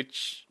 Right.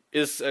 Which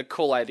is a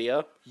cool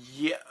idea.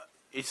 Yeah.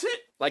 Is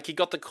it? He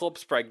got the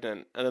corpse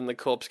pregnant, and then the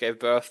corpse gave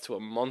birth to a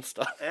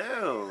monster.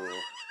 Ew.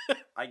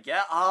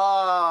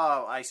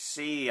 I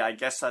see. I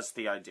guess that's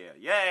the idea.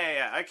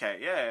 Yeah. Okay,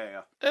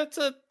 yeah.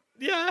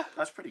 Yeah.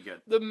 That's pretty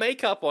good. The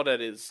makeup on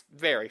it is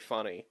very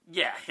funny.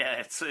 Yeah,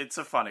 it's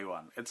a funny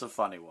one. It's a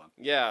funny one.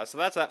 Yeah, so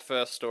that's that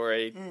first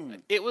story.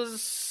 It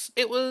was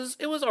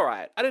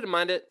alright. I didn't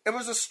mind it. It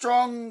was a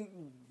strong,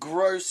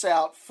 gross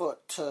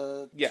output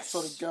to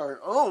sort of go,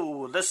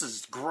 oh, this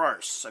is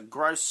gross. A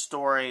gross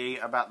story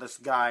about this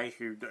guy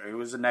who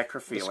was a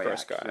necrophiliac,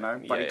 gross guy.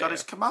 But he got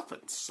his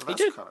comeuppance, so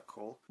that's kind of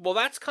cool. Well,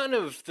 that's kind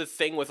of the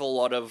thing with a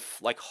lot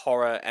of,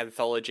 horror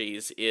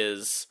anthologies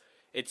is...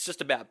 It's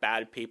just about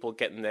bad people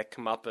getting their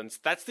comeuppance.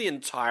 That's the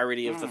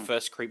entirety of the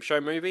first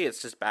Creepshow movie.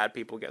 It's just bad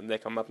people getting their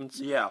comeuppance.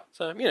 Yeah.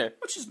 So,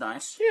 Which is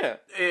nice. Yeah.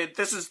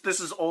 This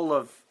is all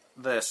of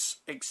this,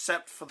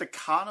 except for the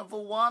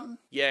Carnival one.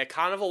 Yeah,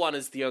 Carnival one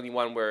is the only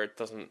one where it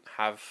doesn't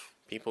have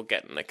people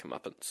getting their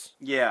comeuppance.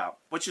 Yeah,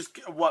 which is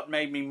what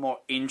made me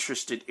more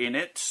interested in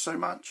it so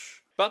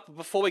much. But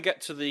before we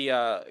get to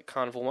the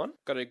Carnival one,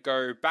 got to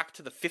go back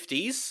to the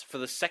 50s for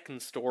the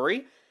second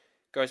story.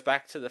 Goes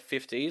back to the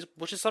 50s,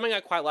 which is something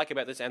I quite like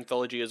about this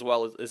anthology as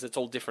well, is it's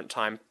all different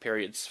time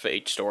periods for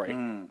each story.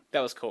 That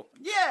was cool.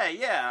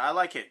 Yeah, I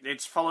like it.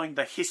 It's following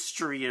the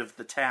history of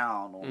the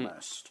town,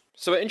 almost.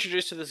 So we're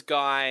introduced to this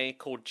guy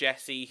called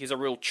Jesse. He's a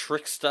real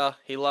trickster.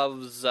 He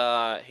loves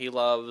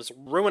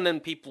ruining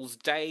people's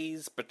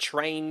days,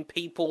 betraying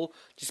people,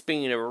 just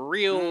being a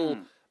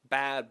real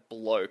bad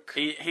bloke.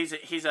 He's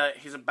a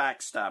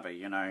backstabber,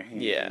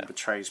 He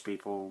betrays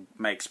people,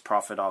 makes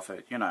profit off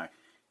it,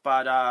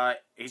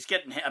 But he's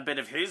getting a bit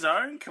of his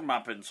own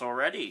comeuppance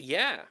already.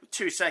 Yeah.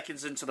 2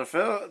 seconds into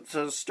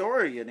the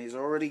story, and he's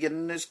already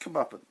getting his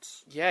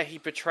comeuppance. Yeah, he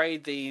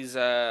betrayed these,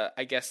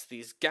 I guess,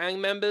 these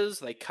gang members.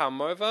 They come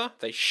over,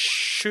 they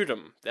shoot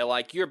him. They're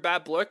like, you're a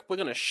bad bloke, we're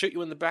gonna shoot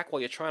you in the back while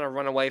you're trying to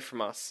run away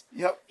from us.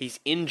 Yep. He's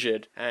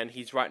injured, and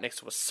he's right next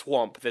to a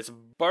swamp. There's a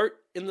boat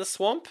in the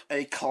swamp.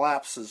 He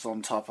collapses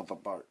on top of the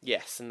boat.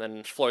 Yes, and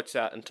then floats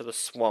out into the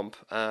swamp,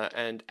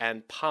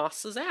 and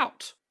passes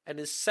out. And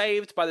is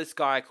saved by this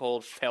guy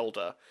called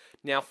Felder.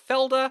 Now,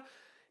 Felder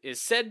is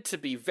said to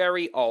be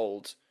very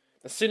old.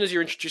 As soon as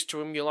you're introduced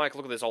to him, you're like,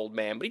 look at this old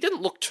man. But he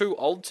didn't look too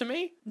old to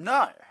me.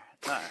 No.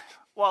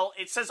 Well,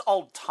 it says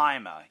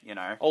old-timer, you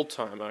know.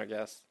 Old-timer, I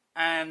guess.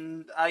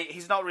 And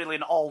he's not really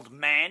an old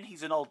man,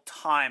 he's an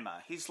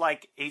old-timer. He's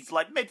like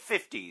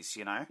mid-50s,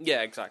 you know.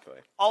 Yeah, exactly.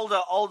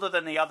 Older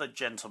than the other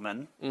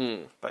gentlemen.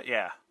 But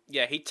yeah.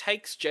 Yeah, he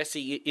takes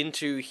Jesse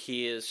into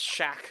his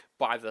shack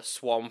by the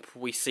swamp.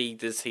 We see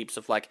there's heaps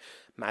of, like,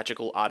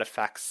 magical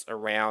artifacts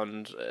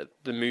around.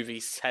 The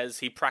movie says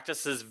he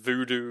practices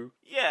voodoo.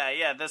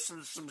 Yeah, there's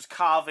some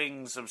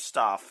carvings of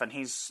stuff, and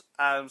he's...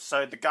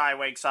 so the guy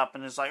wakes up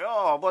and is like,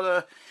 oh,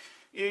 what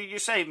you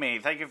saved me.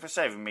 Thank you for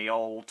saving me,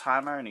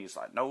 old-timer. And he's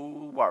like,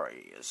 no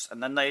worries.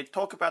 And then they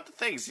talk about the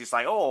things. He's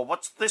like, oh,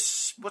 what's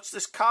this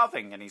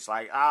carving? And he's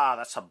like,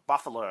 that's a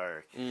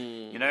buffalo.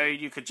 You know,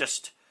 you could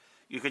just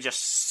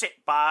sit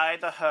by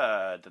the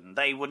herd and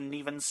they wouldn't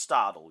even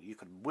startle. You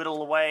could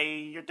whittle away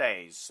your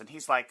days. And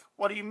he's like,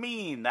 what do you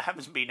mean? There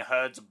haven't been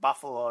herds of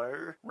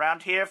buffalo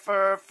around here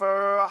for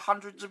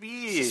hundreds of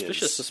years.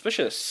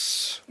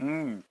 Suspicious.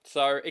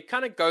 So it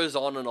kind of goes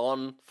on and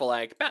on for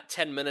like about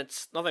 10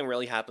 minutes. Nothing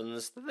really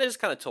happens. They're just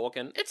kind of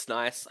talking. It's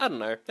nice. I don't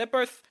know. They're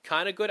both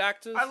kind of good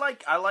actors.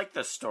 I like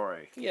this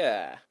story.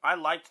 Yeah. I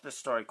liked this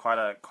story quite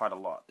a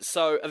lot.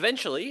 So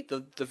eventually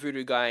the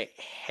voodoo guy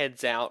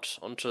heads out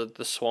onto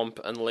the swamp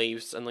and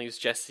leaves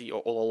Jesse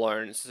all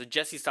alone. So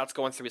Jesse starts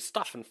going through his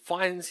stuff and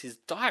finds his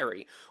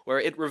diary, where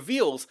it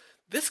reveals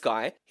this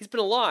guy, he's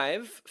been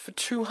alive for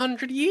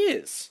 200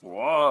 years.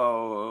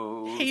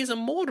 Whoa. He's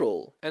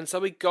immortal. And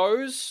so he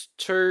goes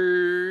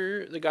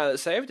to the guy that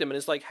saved him and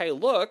is like, hey,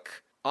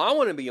 look, I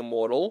want to be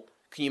immortal.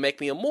 Can you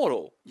make me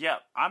immortal? Yeah,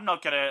 I'm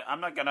not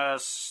gonna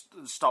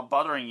stop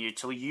bothering you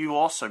till you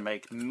also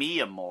make me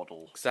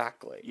immortal.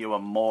 Exactly. You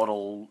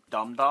immortal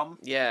dum-dum.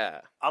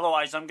 Yeah.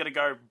 Otherwise, I'm gonna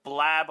go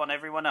blab on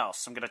everyone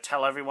else. I'm gonna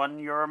tell everyone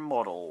you're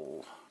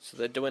immortal. So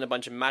they're doing a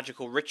bunch of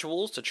magical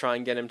rituals to try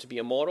and get him to be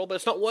immortal, but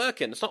it's not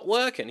working. It's not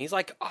working. He's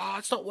like,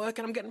 it's not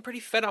working. I'm getting pretty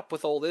fed up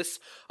with all this.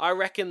 I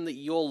reckon that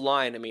you're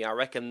lying to me. I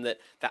reckon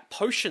that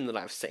potion that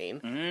I've seen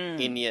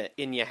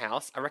in your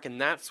house, I reckon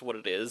that's what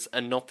it is,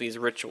 and not these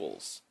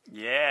rituals.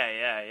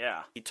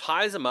 Yeah. He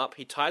ties him up.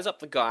 He ties up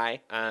the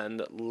guy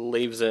and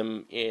leaves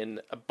him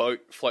in a boat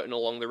floating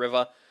along the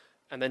river,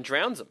 and then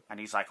drowns him. And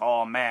he's like,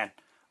 oh man,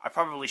 I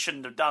probably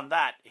shouldn't have done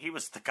that. He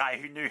was the guy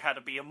who knew how to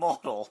be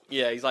immortal.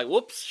 Yeah, he's like,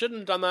 whoops,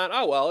 shouldn't have done that.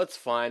 Oh well, it's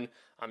fine.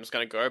 I'm just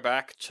gonna go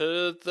back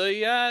to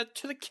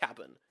the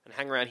cabin and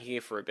hang around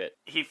here for a bit.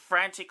 He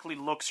frantically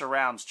looks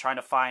around trying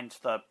to find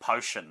the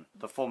potion,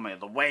 the formula,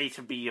 the way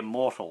to be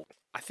immortal.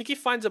 I think he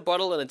finds a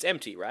bottle and it's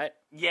empty, right?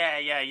 Yeah.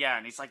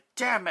 And he's like,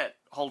 damn it,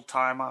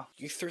 old-timer.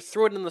 You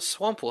threw it in the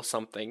swamp or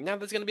something. Now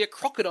there's going to be a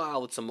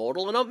crocodile that's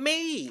immortal and not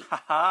me.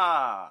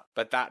 Haha.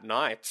 But that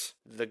night,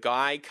 the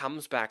guy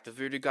comes back, the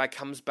voodoo guy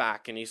comes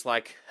back, and he's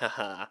like,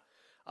 haha,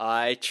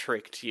 I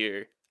tricked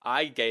you.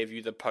 I gave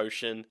you the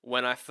potion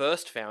when I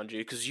first found you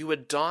because you were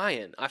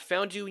dying. I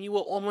found you and you were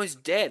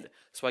almost dead.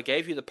 So I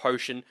gave you the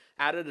potion,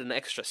 added an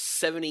extra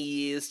 70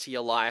 years to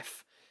your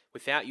life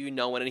without you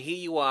knowing, and here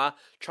you are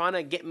trying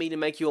to get me to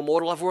make you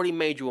immortal. I've already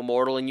made you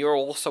immortal, and you're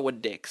also a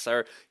dick.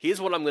 So here's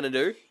what I'm going to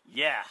do.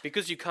 Yeah.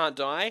 Because you can't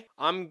die,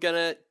 I'm going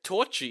to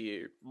torture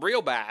you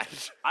real bad.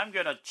 I'm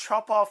going to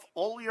chop off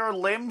all your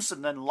limbs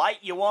and then light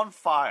you on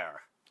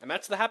fire. And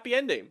that's the happy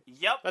ending.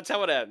 Yep. That's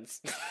how it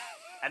ends.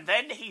 And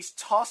then he's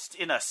tossed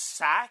in a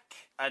sack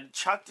and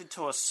chucked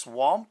into a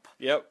swamp.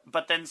 Yep.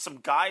 But then some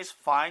guys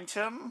find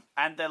him,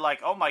 and they're like,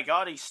 oh my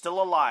god, he's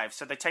still alive.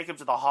 So they take him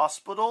to the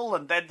hospital,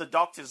 and then the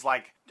doctor's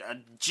like,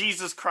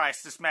 Jesus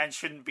Christ, this man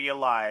shouldn't be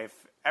alive.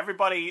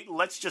 Everybody,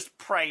 let's just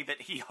pray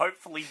that he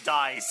hopefully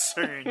dies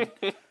soon.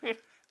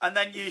 And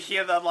then you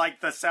hear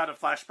the sound of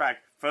flashback.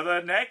 For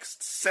the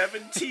next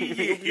 70 years.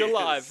 He'll be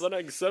alive for the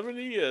next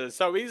 70 years.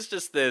 So he's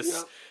just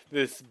this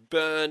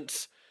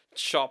burnt,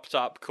 chopped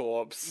up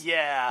corpse.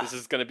 Yeah. This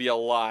is going to be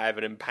alive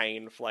and in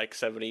pain for like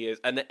 70 years.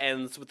 And it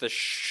ends with a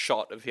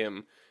shot of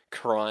him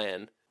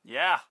crying.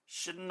 Yeah.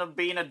 Shouldn't have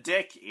been a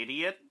dick,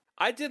 idiot.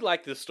 I did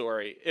like this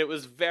story. It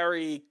was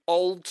very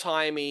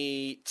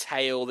old-timey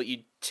tale that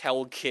you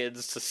tell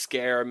kids to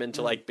scare them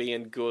into like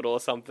being good or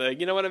something.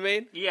 You know what I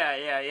mean?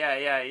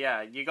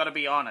 Yeah. You gotta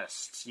be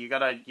honest. You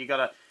gotta,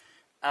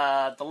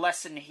 the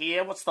lesson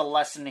here, what's the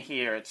lesson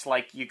here? It's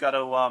like you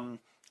gotta,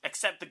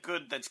 accept the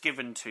good that's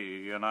given to you,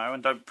 you know,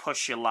 and don't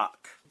push your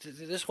luck.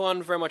 This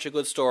one, very much a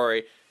good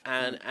story.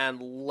 And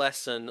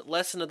lesson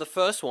of the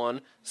first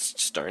one,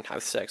 just don't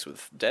have sex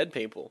with dead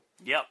people.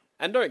 Yep.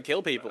 And don't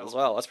kill people as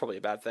well. That's probably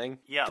a bad thing.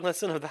 Yeah.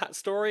 Lesson of that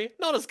story,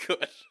 not as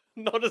good.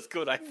 Not as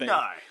good, I think.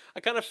 No. I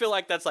kind of feel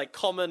like that's like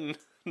common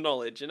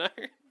knowledge, you know?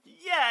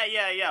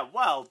 Yeah.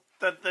 Well,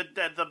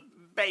 the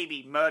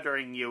baby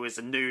murdering you is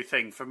a new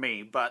thing for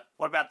me, but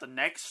what about the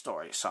next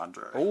story,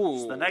 Sandro? Ooh.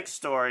 So the next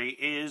story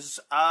is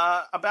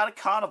about a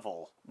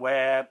carnival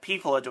where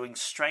people are doing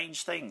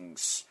strange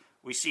things.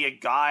 We see a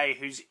guy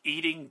who's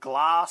eating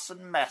glass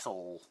and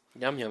metal.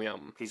 Yum, yum,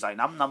 yum. He's like,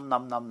 num, num,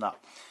 num, num, num.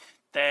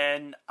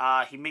 Then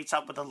he meets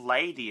up with a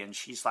lady, and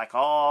she's like,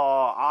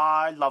 oh,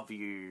 I love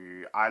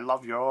you. I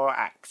love your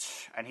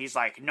act. And he's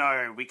like,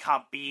 no, we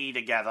can't be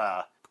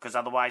together, because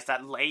otherwise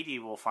that lady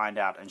will find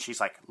out. And she's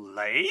like,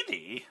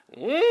 lady?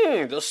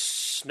 The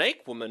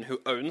snake woman who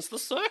owns the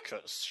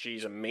circus.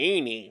 She's a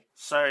meanie.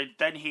 So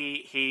then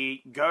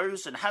he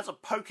goes and has a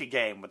poker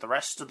game with the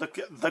rest of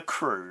the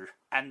crew.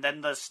 And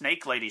then the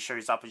snake lady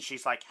shows up and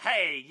she's like,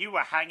 hey, you were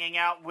hanging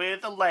out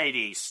with a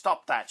lady.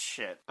 Stop that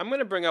shit. I'm going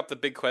to bring up the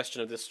big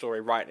question of this story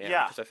right now,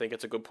 Yeah. because I think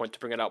it's a good point to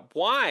bring it up.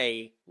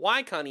 Why?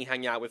 Why can't he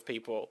hang out with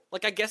people?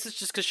 Like, I guess it's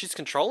just because she's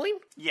controlling?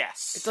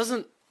 Yes. It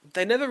doesn't...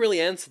 They never really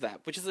answer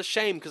that, which is a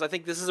shame, because I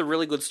think this is a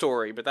really good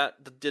story, but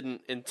that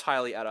didn't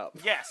entirely add up.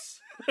 Yes.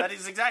 That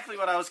is exactly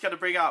what I was going to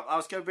bring up. I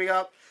was going to bring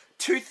up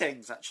two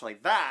things, actually.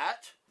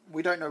 That,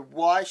 we don't know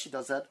why she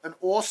does that, and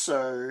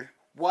also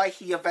why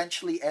he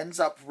eventually ends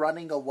up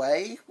running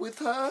away with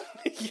her.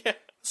 Yeah.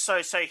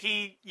 So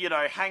he,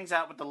 hangs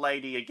out with the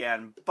lady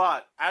again,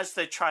 but as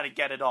they're trying to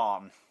get it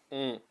on,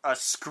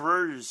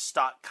 screws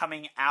start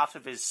coming out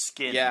of his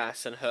skin.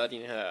 Yes, and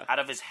hurting her. Out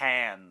of his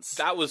hands.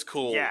 That was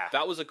cool. Yeah.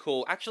 That was a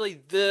cool...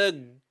 Actually,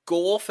 the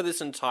gore for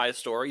this entire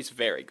story is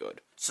very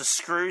good. So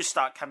screws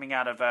start coming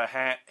out of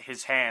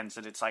his hands,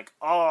 and it's like,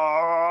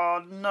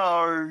 oh,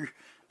 no.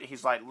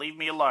 He's like, leave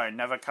me alone.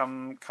 Never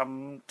come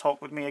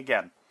talk with me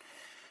again.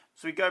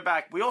 So we go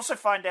back. We also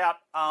find out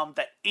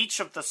that each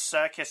of the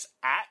circus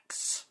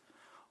acts,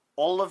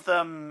 all of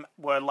them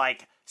were,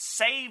 like,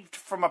 saved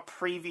from a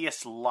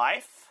previous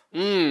life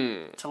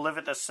to live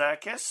at the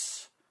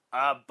circus.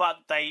 But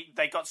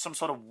they got some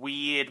sort of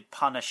weird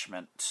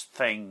punishment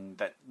thing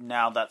that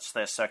now that's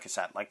their circus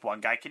act. Like, one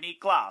guy can eat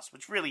glass,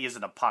 which really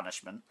isn't a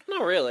punishment.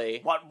 Not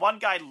really. One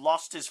guy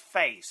lost his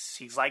face.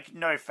 He's like,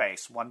 no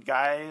face. One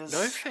guy is...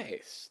 No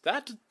face.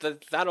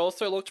 That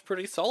also looked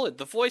pretty solid.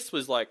 The voice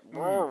was like,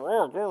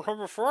 don't have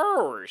a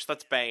face.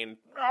 That's Bane.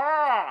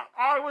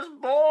 I was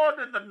born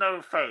in the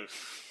no face.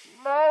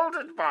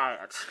 Molded by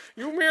it.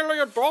 You merely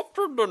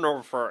adopted the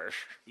no face.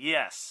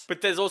 Yes. But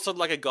there's also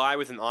like a guy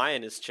with an eye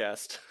in his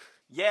chest.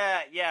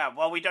 Yeah.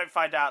 Well, we don't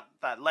find out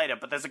that later,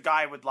 but there's a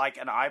guy with, like,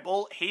 an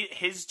eyeball.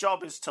 His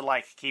job is to,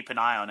 like, keep an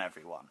eye on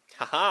everyone.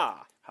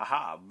 Haha.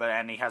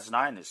 And he has an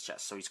eye in his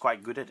chest, so he's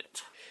quite good at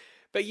it.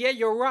 But yeah,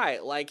 you're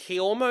right. Like, he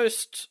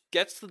almost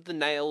gets the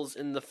nails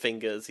in the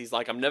fingers. He's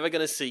like, I'm never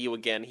going to see you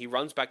again. He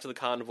runs back to the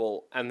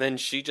carnival, and then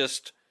she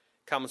just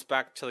comes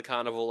back to the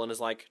carnival and is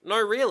like, no,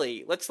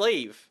 really, let's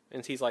leave.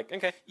 And he's like,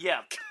 okay.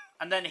 Yeah.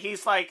 And then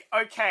he's like,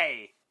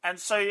 okay. And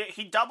so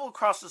he double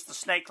crosses the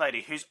snake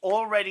lady, who's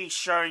already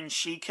shown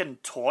she can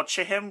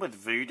torture him with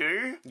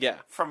voodoo. Yeah.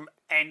 From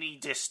any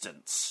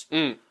distance.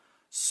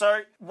 So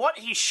what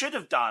he should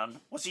have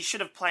done was he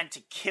should have planned to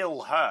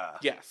kill her.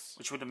 Yes.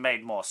 Which would have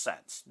made more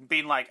sense.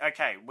 Being like,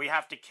 okay, we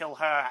have to kill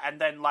her,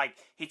 and then, like,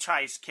 he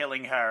tries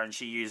killing her and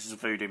she uses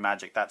voodoo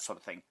magic, that sort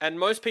of thing. And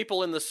most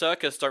people in the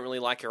circus don't really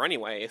like her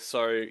anyway,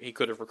 so he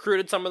could have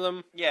recruited some of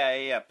them.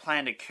 Yeah,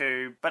 planned a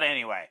coup. But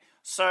anyway,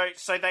 so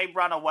they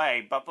run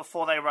away, but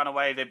before they run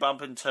away, they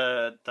bump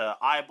into the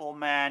eyeball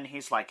man.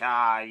 He's like,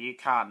 you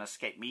can't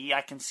escape me,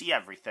 I can see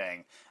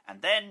everything.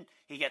 And then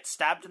he gets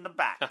stabbed in the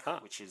back,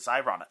 which is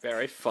ironic.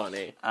 Very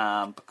funny.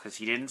 Because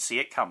he didn't see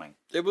it coming.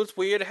 It was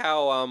weird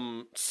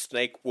how,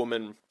 Snake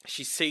Woman,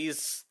 she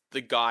sees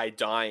the guy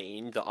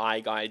dying, the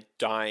eye guy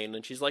dying,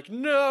 and she's like,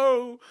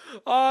 no,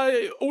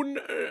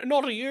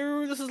 not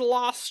you, this is the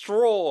last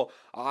straw.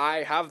 I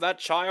have that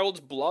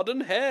child's blood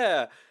and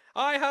hair.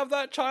 I have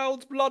that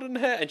child's blood and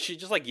hair. And she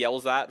just, like,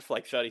 yells that for,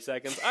 like, 30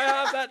 seconds. I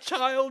have that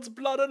child's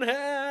blood and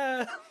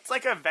hair. It's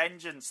like a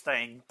vengeance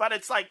thing, but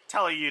it's like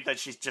telling you that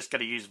she's just going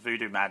to use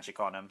voodoo magic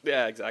on him.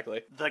 Yeah,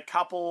 exactly. The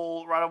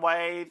couple run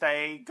away,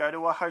 they go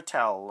to a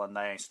hotel, and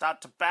they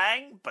start to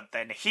bang, but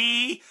then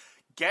he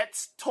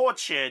gets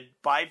tortured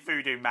by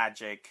voodoo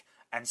magic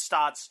and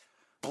starts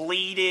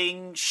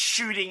bleeding,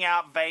 shooting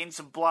out veins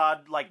of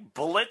blood, like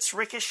bullets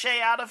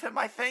ricochet out of him,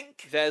 I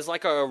think. There's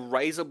like a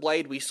razor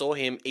blade we saw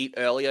him eat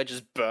earlier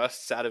just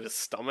bursts out of his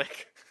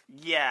stomach.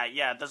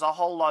 Yeah, there's a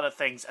whole lot of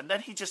things, and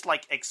then he just,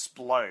 like,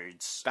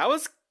 explodes. That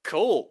was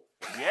cool.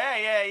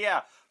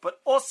 Yeah. But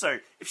also,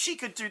 if she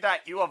could do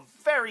that, you are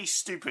very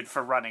stupid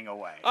for running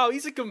away. Oh,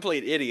 he's a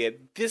complete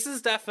idiot. This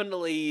is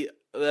definitely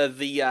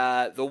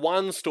the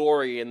one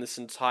story in this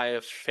entire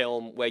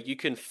film where you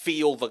can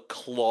feel the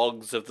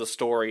clogs of the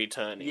story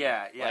turning.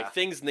 Yeah. Like,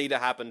 things need to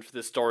happen for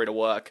this story to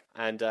work,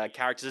 and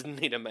characters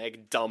need to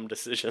make dumb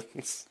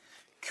decisions.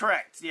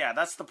 Correct. Yeah,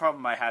 that's the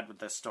problem I had with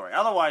this story.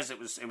 Otherwise, it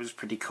was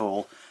pretty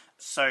cool.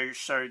 So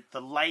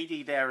the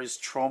lady there is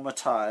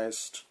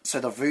traumatized. So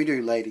the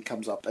voodoo lady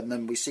comes up, and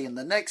then we see in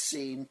the next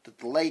scene that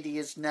the lady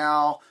is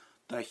now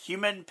the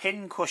human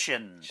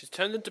pincushion. She's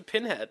turned into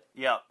Pinhead.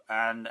 Yep,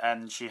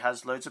 and she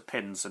has loads of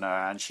pins in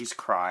her, and she's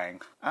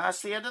crying. And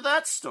that's the end of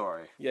that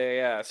story.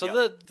 Yeah.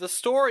 So the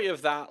story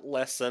of that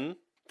lesson,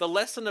 the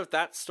lesson of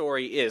that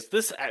story is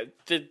this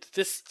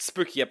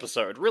spooky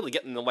episode really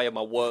getting in the way of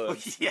my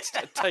words. Yeah.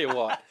 I tell you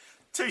what.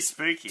 Too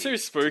spooky. Too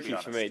spooky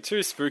for me.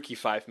 Too spooky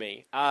for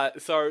me.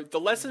 So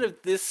the lesson of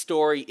this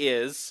story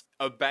is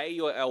obey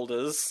your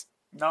elders.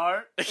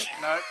 No,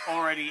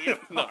 already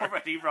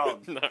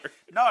wrong.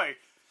 No.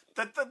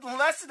 The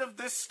lesson of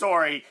this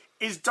story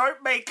is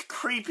don't make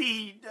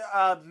creepy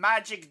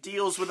magic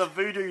deals with a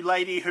voodoo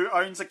lady who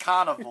owns a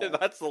carnival.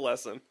 That's the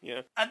lesson,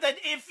 yeah. And then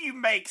if you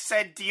make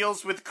said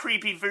deals with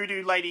creepy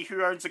voodoo lady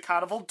who owns a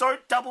carnival,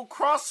 don't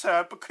double-cross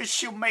her because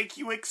she'll make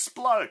you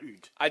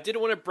explode. I did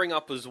want to bring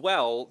up as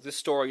well, this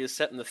story is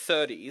set in the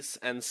 30s,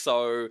 and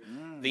so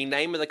the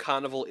name of the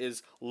carnival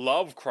is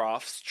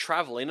Lovecraft's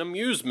Traveling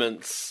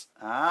Amusements.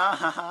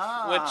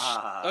 Which,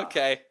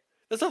 okay.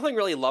 There's nothing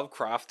really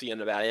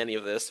Lovecraftian about any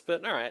of this,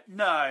 but alright.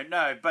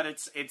 No, but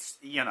it's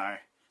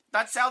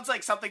that sounds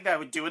like something they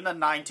would do in the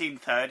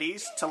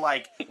 1930s to,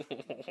 like,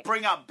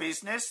 bring up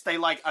business. They,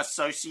 like,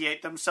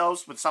 associate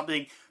themselves with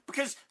something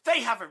because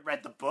they haven't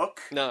read the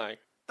book. No.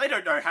 They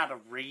don't know how to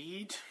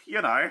read,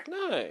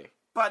 No.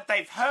 But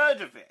they've heard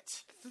of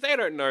it. They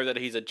don't know that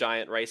he's a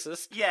giant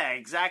racist. Yeah,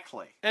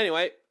 exactly.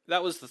 Anyway,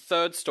 that was the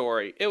third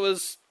story. It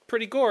was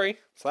pretty gory,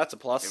 so that's a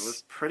plus. It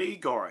was pretty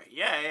gory.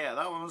 Yeah,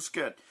 that one was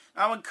good.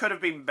 That one could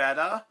have been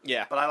better.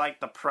 Yeah. But I like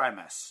the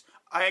premise.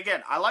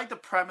 I like the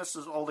premise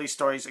of all these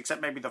stories,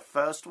 except maybe the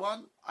first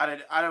one. I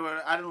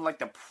didn't like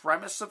the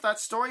premise of that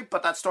story,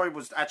 but that story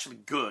was actually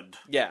good.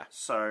 Yeah.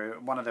 So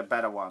one of the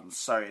better ones.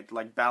 So it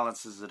like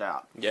balances it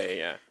out.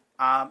 Yeah.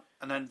 And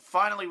then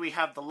finally we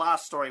have the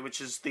last story, which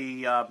is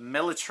the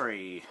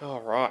military. All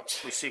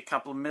right. We see a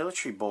couple of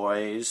military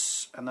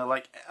boys, and they're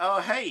like,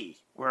 "Oh, hey,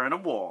 we're in a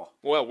war."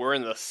 Well, we're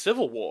in the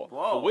Civil War.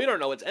 Whoa. But we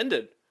don't know it's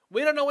ended.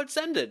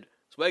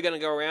 So we're going to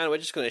go around and we're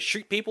just going to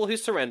shoot people who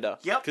surrender.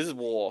 Yep. Because it's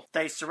war.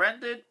 They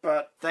surrendered,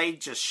 but they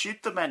just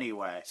shoot them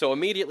anyway. So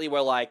immediately we're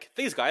like,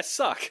 these guys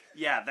suck.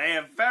 Yeah, they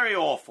are very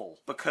awful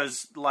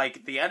because,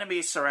 like, the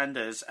enemy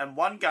surrenders and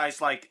one guy's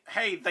like,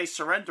 "Hey, they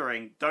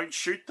surrendering, don't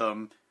shoot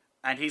them."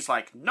 And he's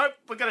like, "Nope,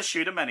 we're going to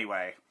shoot them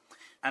anyway."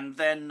 And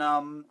then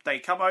they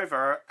come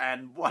over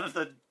and one of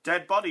the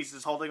dead bodies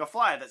is holding a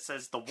flyer that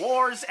says, "The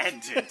war is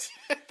ended."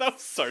 That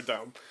was so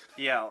dumb.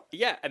 Yeah.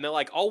 Yeah, and they're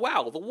like, oh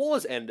wow, the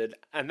war's ended.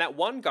 And that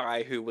one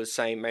guy who was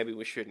saying maybe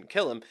we shouldn't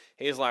kill him,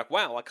 he's like,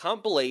 wow, I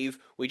can't believe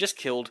we just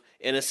killed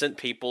innocent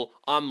people.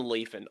 I'm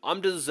leaving. I'm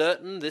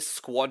deserting this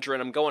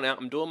squadron. I'm going out.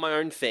 I'm doing my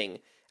own thing.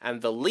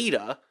 And the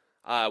leader,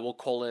 we'll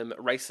call him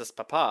Racist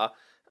Papa,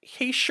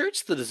 he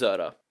shoots the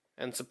deserter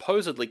and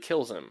supposedly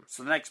kills him.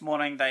 So the next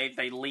morning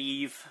they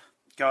leave,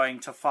 going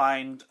to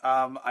find,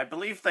 I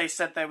believe they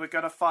said they were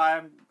going to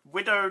find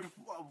widowed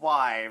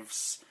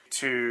wives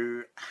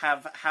to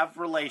have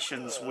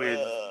relations with,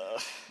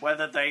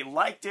 whether they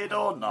liked it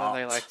or not.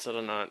 Whether they liked it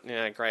or not.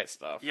 Yeah, great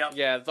stuff. Yep.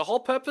 Yeah, the whole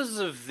purpose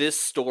of this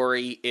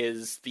story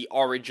is the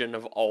origin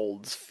of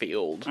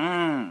Oldsfield.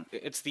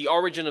 It's the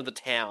origin of the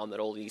town that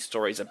all these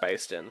stories are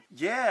based in.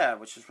 Yeah,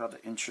 which is rather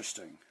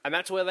interesting. And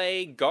that's where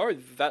they go.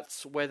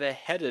 That's where they're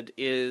headed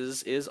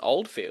is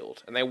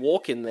Oldfield. And they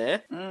walk in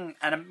there. And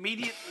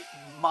immediately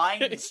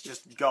minds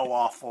just go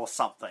off or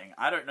something.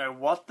 I don't know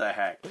what the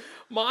heck.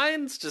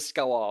 Mines just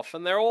go off,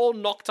 and they're all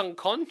knocked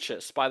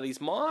unconscious by these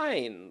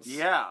mines.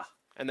 Yeah.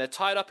 And they're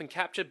tied up and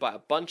captured by a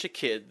bunch of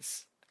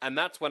kids. And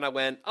that's when I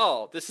went,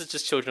 oh, this is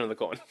just Children of the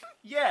Corn.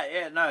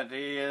 Yeah, no,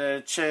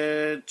 the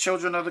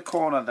children of the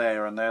corner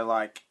there, and they're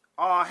like,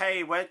 "Oh,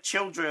 hey, we're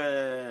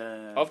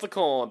children Of the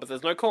corn, but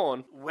there's no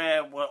corn.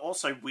 We're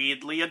also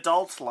weirdly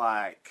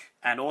adult-like,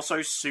 and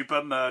also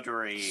super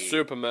murdery.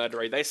 Super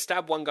murdery. They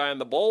stab one guy in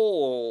the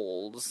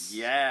balls.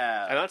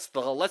 Yeah. And that's the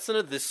lesson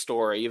of this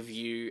story. If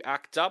you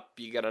act up,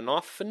 you get an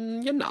off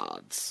and you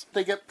nods.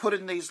 They get put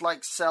in these,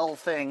 like, cell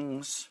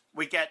things.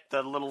 We get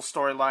the little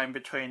storyline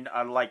between,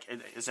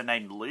 is her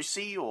name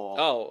Lucy, or...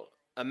 Oh,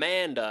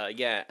 Amanda.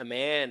 Yeah,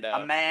 Amanda.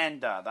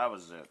 Amanda, that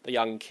was it. The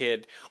young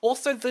kid.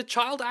 Also, the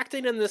child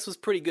acting in this was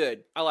pretty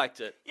good. I liked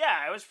it.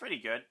 Yeah, it was pretty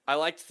good. I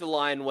liked the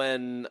line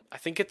when, I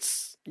think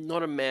it's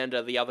not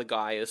Amanda, the other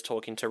guy is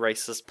talking to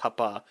Racist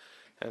Papa,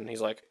 and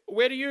he's like,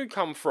 "Where do you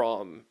come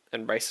from?"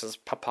 And Racist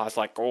Papa's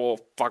like, "Oh,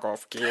 fuck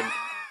off, kid."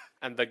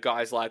 And the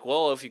guy's like,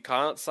 "Well, if you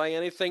can't say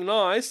anything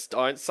nice,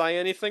 don't say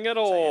anything at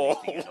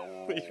all."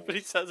 But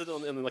he says it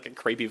in like a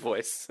creepy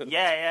voice.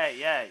 Yeah.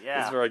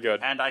 It's very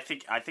good. And I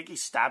think he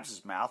stabs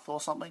his mouth or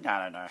something.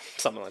 I don't know.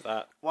 Something like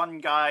that. One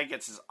guy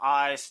gets his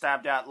eye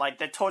stabbed out. Like,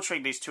 they're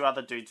torturing these two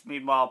other dudes.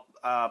 Meanwhile,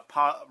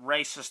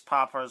 Racist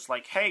Papa's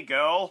like, "Hey,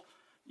 girl.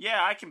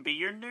 Yeah, I can be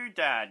your new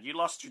dad. You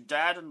lost your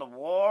dad in the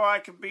war, I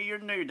can be your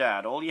new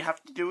dad. All you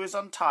have to do is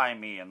untie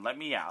me and let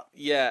me out."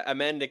 Yeah,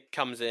 Amanda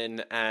comes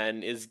in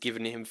and is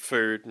giving him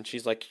food, and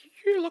she's like,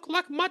 "You You look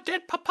like my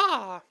dead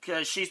papa.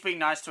 She's being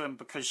nice to him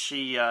because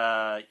she,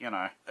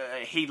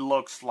 he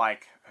looks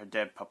like her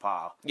dead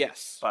papa.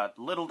 Yes. But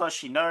little does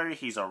she know,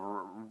 he's a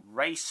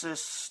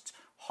racist,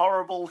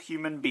 horrible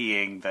human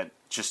being that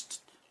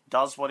just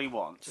does what he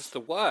wants. It's the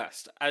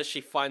worst. As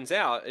she finds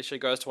out, as she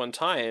goes to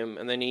untie him,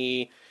 and then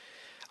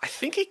I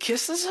think he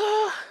kisses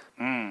her?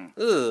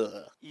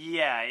 Ugh.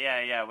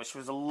 Yeah, which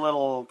was a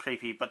little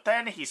creepy, but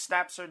then he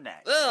snaps her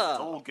neck. So it's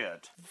all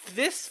good.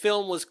 This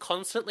film was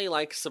constantly,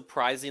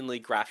 surprisingly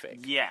graphic.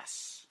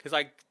 Yes.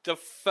 Because, the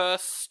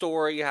first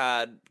story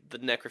had the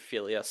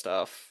necrophilia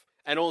stuff,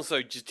 and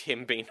also just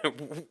him being a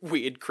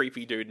weird,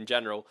 creepy dude in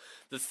general.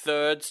 The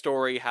third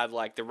story had,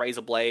 the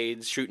razor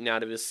blades shooting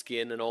out of his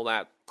skin and all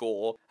that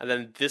gore. And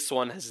then this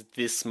one has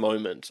this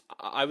moment.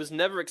 I was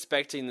never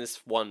expecting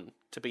this one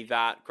to be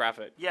that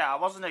graphic. Yeah, I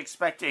wasn't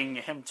expecting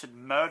him to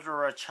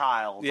murder a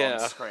child on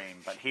screen,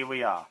 but here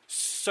we are.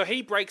 So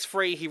he breaks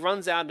free, he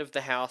runs out of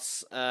the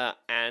house,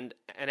 and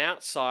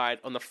outside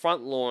on the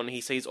front lawn, he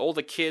sees all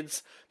the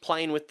kids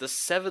playing with the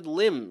severed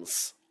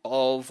limbs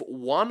of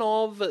one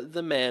of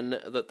the men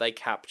that they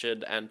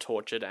captured and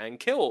tortured and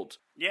killed.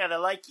 Yeah, they're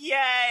like,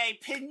 yay,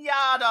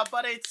 piñata,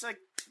 but it's a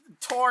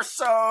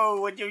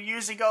torso when you're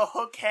using a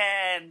hook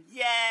hand.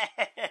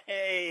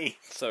 Yay!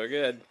 So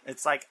good.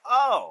 It's like,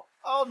 oh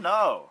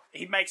no.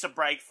 He makes a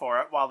break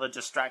for it while they're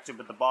distracted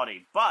with the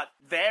body. But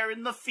there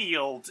in the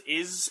field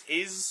is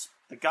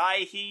the guy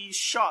he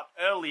shot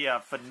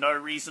earlier for no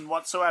reason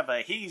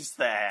whatsoever. He's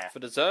there. For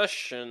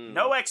desertion.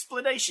 No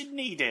explanation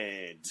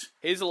needed.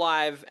 He's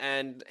alive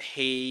and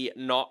he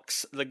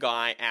knocks the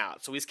guy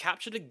out. So he's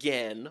captured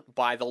again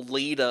by the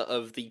leader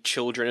of the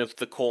Children of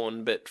the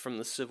Corn bit from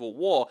the Civil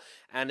War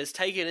and is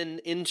taken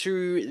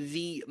into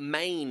the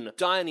main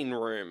dining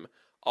room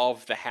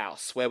of the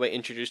house where we're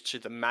introduced to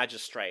the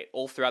magistrate.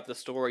 All throughout the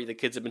story, the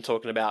kids have been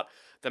talking about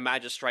the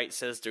magistrate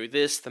says do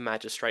this, the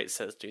magistrate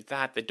says do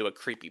that. They do a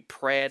creepy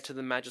prayer to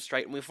the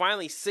magistrate, and we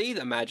finally see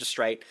the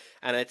magistrate,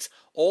 and it's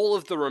all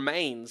of the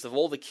remains of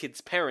all the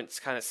kids' parents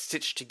kind of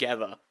stitched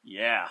together.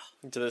 Yeah.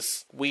 Into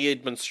this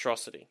weird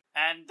monstrosity.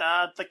 And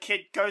the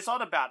kid goes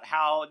on about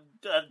how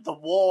the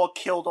war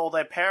killed all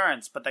their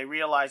parents, but they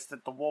realized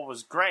that the war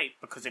was great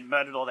because it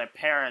murdered all their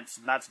parents,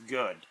 and that's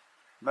good.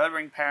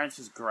 Murdering parents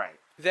is great.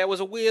 There was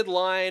a weird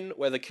line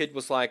where the kid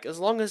was like, as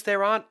long as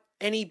there aren't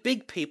any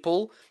big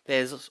people,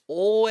 there's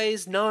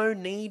always no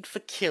need for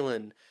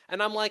killing.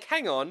 And I'm like,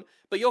 hang on,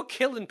 but you're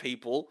killing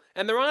people,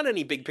 and there aren't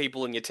any big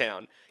people in your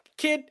town.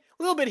 Kid,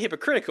 a little bit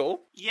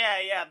hypocritical.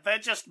 Yeah, they're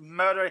just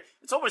murdering.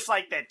 It's almost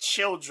like they're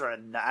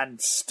children and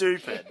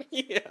stupid.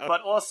 Yeah.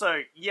 But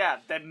also,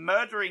 they're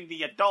murdering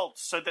the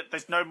adults so that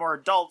there's no more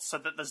adults, so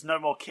that there's no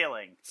more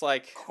killing. It's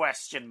like...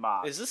 Question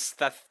mark. Is this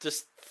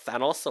just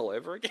Thanos all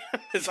over again?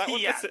 Is that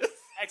what this is?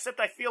 Except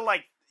I feel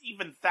like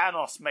even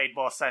Thanos made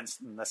more sense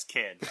than this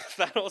kid.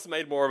 Thanos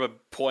made more of a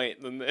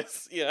point than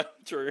this. Yeah,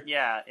 true.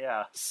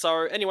 Yeah.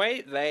 So,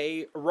 anyway,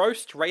 they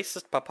roast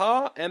racist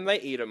papa and they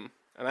eat him.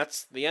 And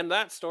that's the end of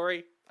that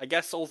story. I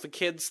guess all the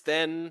kids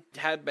then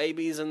had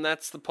babies and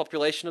that's the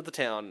population of the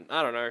town.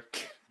 I don't know.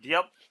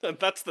 Yep.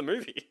 That's the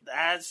movie.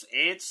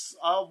 It's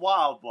a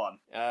wild one.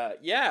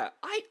 Yeah.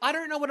 I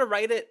don't know what to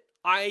rate it.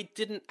 I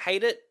didn't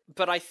hate it,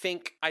 but I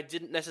think I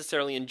didn't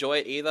necessarily enjoy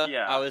it either.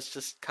 Yeah. I was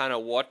just kind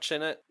of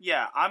watching it.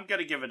 Yeah, I'm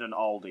gonna give it an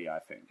oldie, I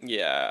think.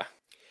 Yeah.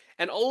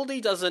 An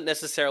oldie doesn't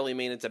necessarily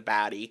mean it's a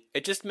baddie.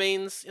 It just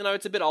means,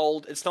 it's a bit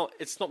old. It's not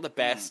the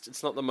best.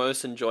 It's not the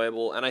most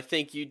enjoyable. And I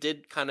think you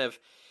did kind of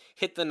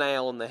hit the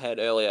nail on the head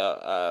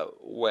earlier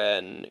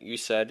when you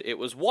said it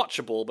was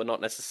watchable, but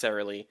not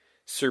necessarily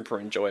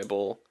super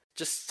enjoyable.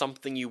 Just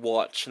something you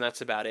watch, and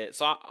that's about it.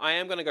 So I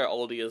am going to go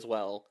oldie as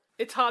well.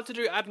 It's hard to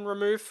do add and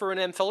remove for an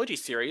anthology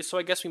series, so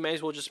I guess we may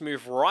as well just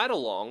move right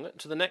along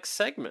to the next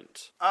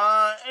segment.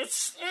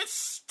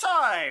 It's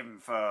time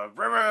for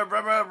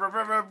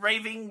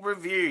raving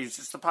reviews.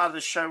 It's the part of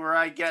the show where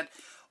I get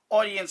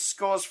audience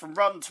scores from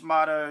Rotten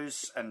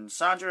Tomatoes, and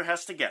Sandra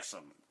has to guess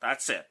them.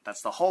 That's it.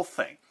 That's the whole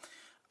thing.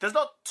 There's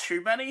not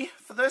too many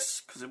for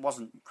this, because it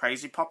wasn't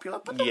crazy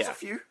popular, but there's a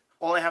few.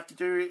 All I have to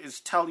do is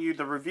tell you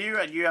the review,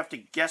 and you have to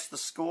guess the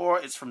score.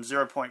 It's from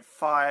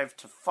 0.5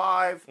 to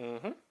 5.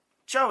 Mm-hmm.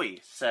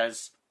 Joey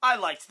says, I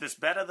liked this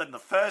better than the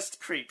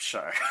first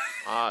Creepshow.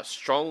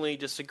 Strongly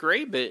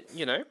disagree, but,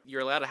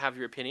 you're allowed to have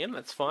your opinion.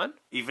 That's fine.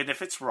 Even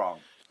if it's wrong.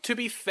 To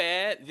be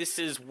fair, this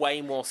is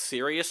way more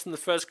serious than the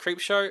first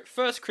Creepshow.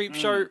 First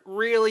Creepshow,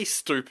 really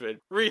stupid.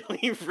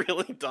 Really,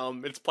 really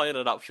dumb. It's playing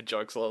it up for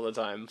jokes all the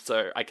time,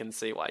 so I can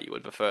see why you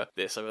would prefer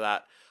this over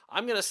that.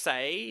 I'm going to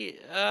say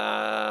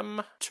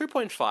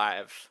 2.5.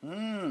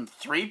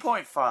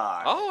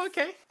 3.5. Oh,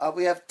 okay.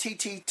 We have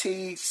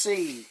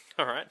TTTC.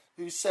 All right.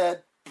 Who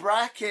said,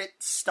 bracket,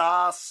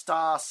 star,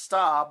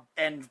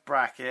 end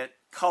bracket,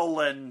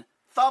 colon,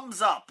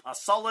 thumbs up, a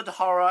solid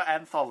horror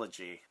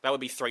anthology. That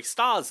would be 3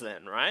 stars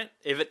then, right?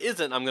 If it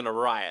isn't, I'm going to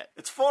riot.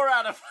 It's 4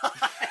 out of 5.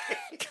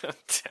 God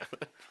damn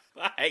it.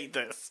 I hate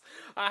this.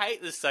 I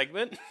hate this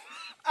segment.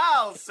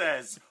 Al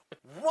says,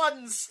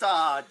 1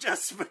 star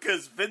just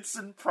because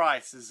Vincent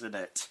Price is in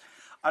it.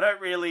 I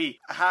don't really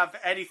have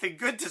anything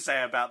good to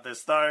say about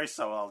this, though,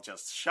 so I'll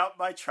just shut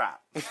my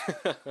trap.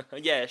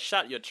 Yeah,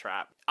 shut your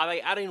trap. Are they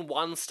adding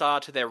 1 star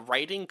to their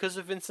rating because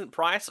of Vincent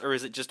Price, or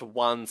is it just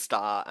 1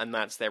 star and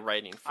that's their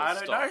rating for I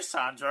don't know,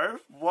 Sandro.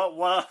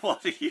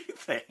 What do you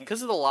think?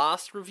 Because of the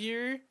last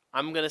review,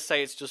 I'm going to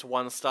say it's just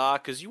 1 star,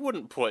 because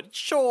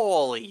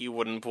surely you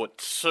wouldn't put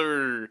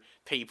 2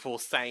 people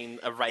saying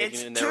a rating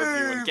It's in their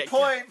review and get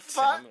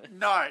 2.5.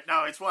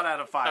 No, it's 1 out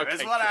of 5. Okay,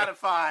 It's 1 out of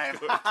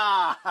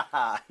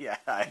 5. Yeah.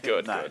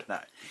 Good. No.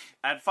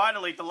 And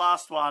finally, the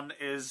last one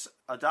is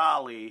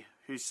Adali,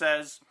 who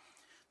says,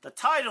 "The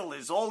title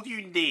is all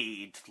you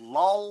need,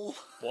 lol."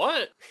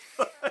 What?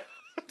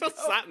 What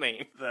does that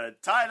mean? The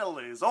title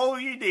is all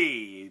you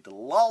need,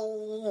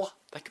 lol.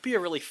 That could be a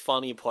really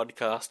funny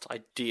podcast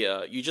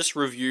idea. You just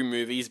review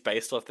movies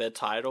based off their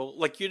title.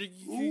 Like,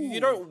 you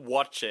don't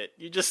watch it.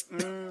 You just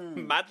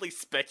madly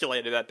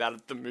speculate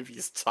about the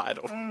movie's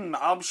title.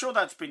 I'm sure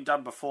that's been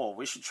done before.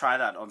 We should try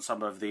that on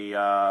some of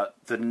the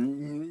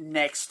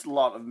next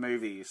lot of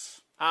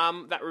movies.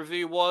 That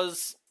review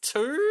was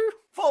 2?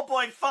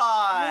 4.5!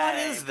 What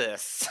is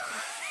this?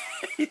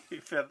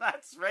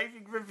 That's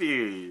Raving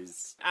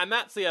Reviews. And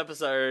that's the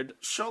episode.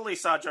 Surely,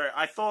 Sandro,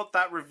 I thought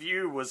that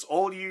review was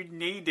all you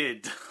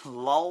needed.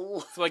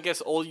 Lol. So I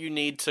guess all you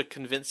need to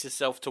convince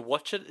yourself to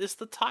watch it is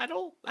the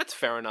title? That's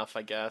fair enough,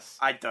 I guess.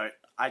 I don't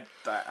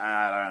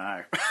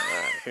know.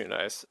 Who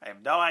knows? I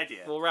have no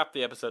idea. We'll wrap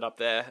the episode up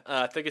there.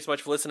 Thank you so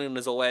much for listening,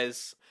 as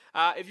always.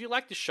 If you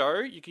like the show,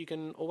 you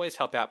can always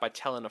help out by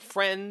telling a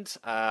friend,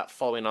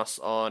 following us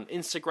on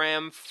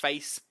Instagram,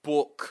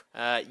 Facebook,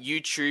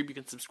 YouTube. You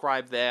can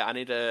subscribe there. I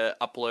need to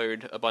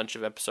upload a bunch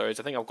of episodes.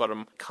 I think I've got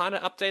them kind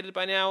of updated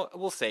by now.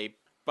 We'll see.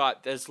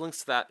 But there's links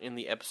to that in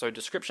the episode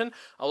description,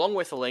 along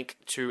with a link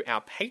to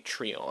our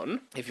Patreon.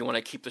 If you want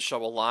to keep the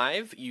show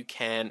alive, you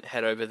can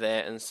head over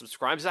there and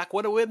subscribe. Zach,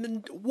 what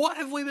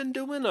have we been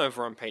doing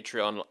over on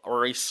Patreon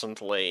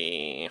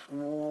recently?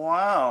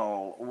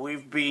 Wow,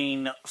 we've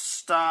been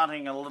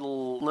starting a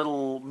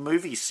little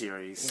movie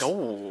series.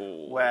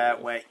 Oh,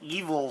 where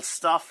evil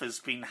stuff has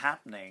been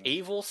happening.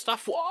 Evil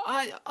stuff? Well,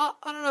 I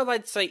don't know if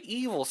I'd say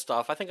evil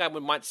stuff. I think I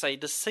might say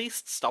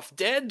deceased stuff,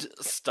 dead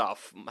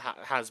stuff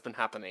has been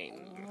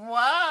happening.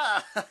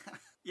 Wow.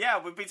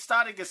 Yeah, we've been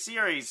starting a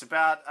series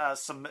about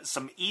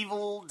some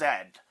Evil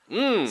Dead.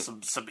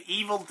 Some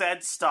Evil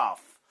Dead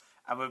stuff.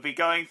 And we'll be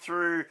going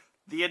through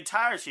the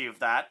entirety of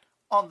that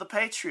on the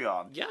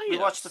Patreon. Yeah, we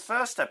watched the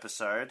first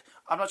episode.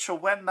 I'm not sure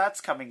when that's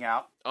coming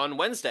out. On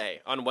Wednesday.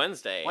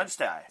 Wednesday.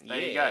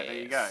 There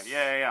you go.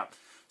 Yeah.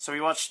 So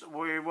we watched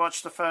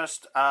the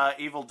first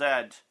Evil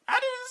Dead. And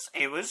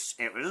it was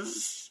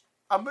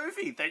a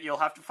movie that you'll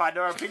have to find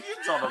our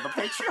opinions on the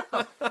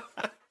Patreon.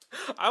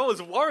 I was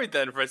worried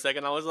then for a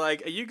second. I was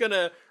like, are you going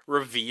to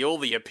reveal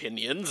the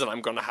opinions and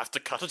I'm going to have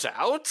to cut it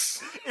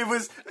out? It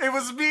was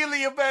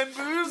merely a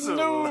bamboozle.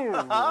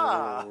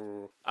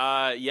 No.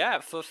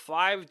 Yeah, for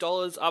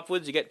 $5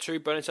 upwards, you get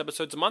 2 bonus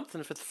episodes a month,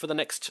 and for the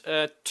next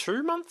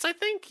 2 months, I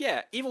think?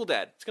 Yeah, Evil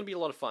Dead. It's going to be a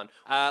lot of fun.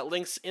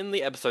 Links in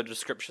the episode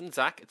description.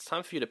 Zach, it's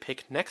time for you to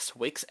pick next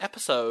week's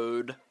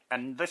episode.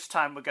 And this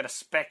time we're going to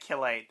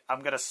speculate. I'm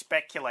going to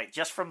speculate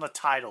just from the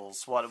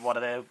titles what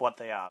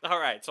they are. All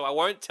right, so I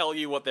won't tell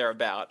you what they're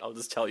about. I'll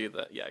just tell you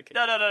that. Yeah. Okay.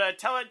 No.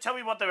 Tell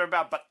me what they're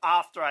about, but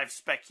after I've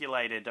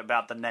speculated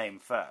about the name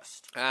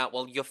first.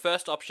 Well, your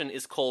first option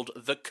is called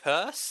The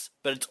Curse,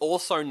 but it's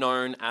also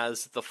known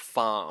as The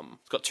Farm.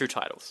 It's got 2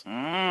 titles.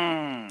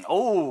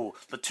 Oh,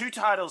 the 2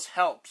 titles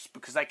helps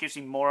because that gives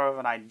me more of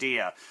an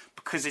idea.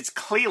 Because it's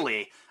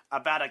clearly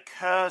about a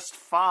cursed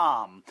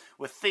farm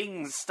where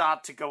things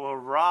start to go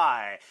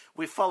awry.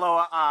 We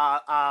follow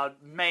our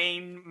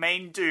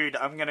main dude.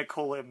 I'm going to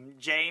call him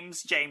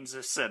James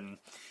Jameson.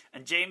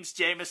 And James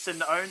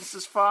Jameson owns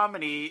this farm,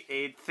 and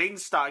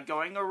things start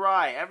going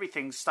awry.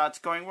 Everything starts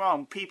going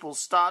wrong. People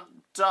start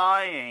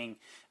dying,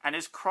 and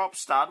his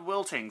crops start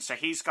wilting. So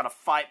he's got to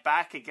fight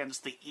back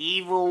against the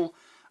evil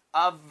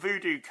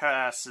voodoo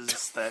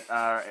curses that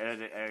are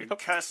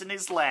cursing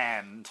his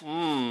land.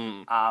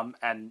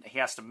 And he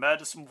has to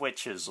murder some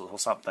witches or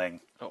something.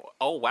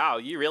 Oh, wow,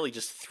 you really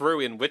just threw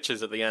in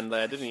witches at the end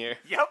there, didn't you?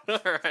 Yep. All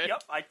right.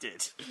 Yep, I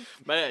did.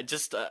 But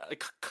just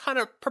kind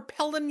of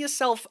propelling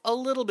yourself a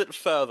little bit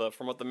further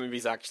from what the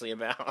movie's actually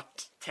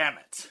about. Damn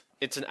it.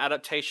 It's an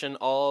adaptation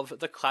of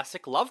the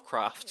classic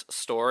Lovecraft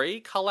story,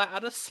 Color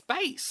Out of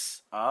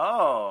Space.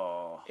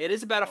 Oh. It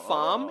is about a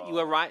farm. You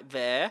are right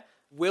there.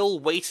 Will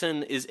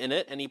Wheaton is in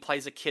it, and he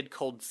plays a kid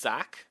called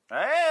Zach.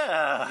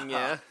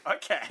 Yeah.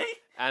 Okay.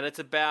 And it's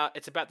about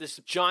this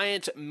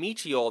giant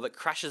meteor that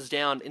crashes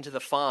down into the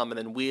farm, and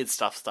then weird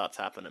stuff starts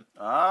happening.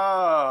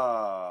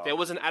 Oh. There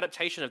was an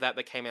adaptation of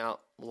that came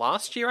out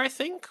last year, I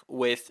think,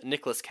 with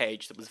Nicolas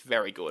Cage that was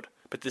very good.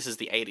 But this is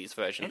the 80s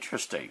version.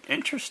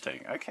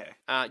 Interesting. Okay.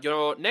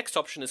 Your next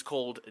option is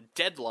called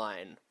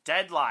Deadline.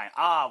 Deadline.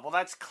 Well,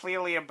 that's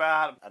clearly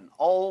about an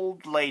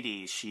old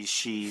lady.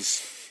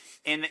 She's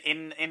in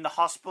the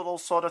hospital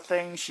sort of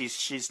thing.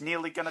 She's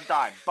nearly gonna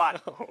die,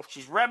 but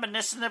she's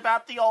reminiscing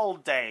about the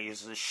old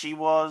days. She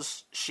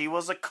was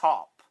a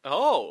cop,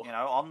 Oh. You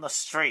know, on the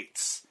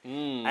streets.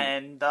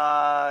 And,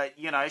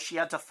 she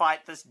had to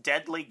fight this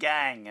deadly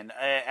gang and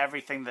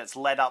everything that's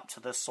led up to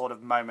this sort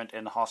of moment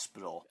in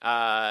hospital.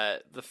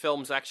 The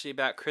film's actually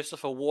about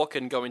Christopher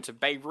Walken going to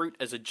Beirut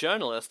as a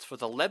journalist for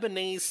the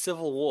Lebanese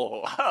Civil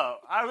War. Oh,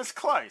 I was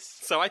close.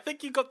 So I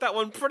think you got that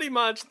one pretty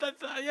much.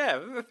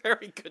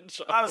 Very good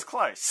job. I was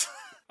close.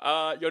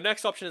 Your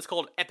next option is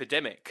called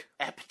Epidemic.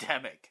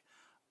 Epidemic.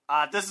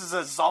 This is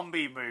a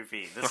zombie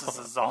movie.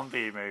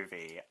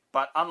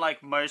 But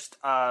unlike most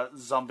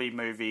zombie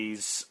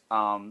movies,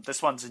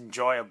 this one's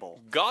enjoyable.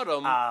 Got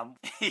him.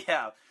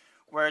 Yeah,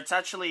 where it's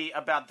actually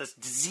about this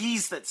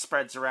disease that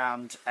spreads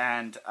around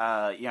and,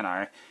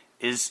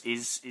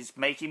 is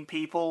making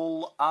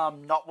people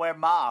not wear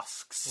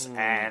masks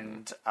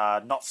and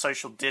not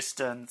social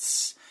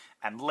distance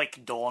and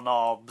lick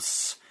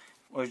doorknobs.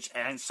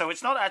 And so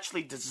it's not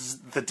actually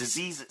the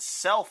disease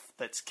itself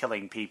that's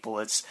killing people.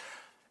 It's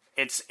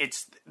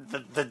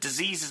the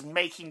disease is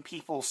making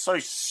people so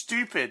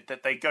stupid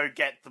that they go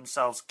get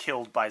themselves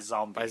killed by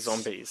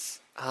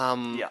zombies.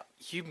 Yeah.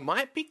 You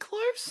might be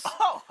close.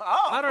 Oh.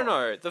 I don't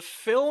know. The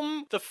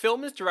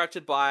film is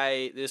directed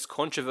by this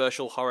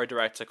controversial horror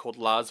director called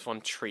Lars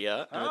von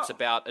Trier, and it's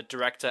about a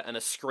director and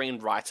a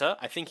screenwriter.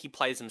 I think he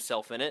plays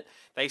himself in it.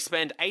 They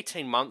spend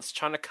 18 months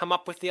trying to come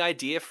up with the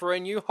idea for a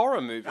new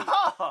horror movie.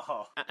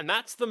 Oh. And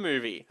that's the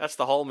movie. That's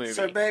the whole movie.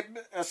 So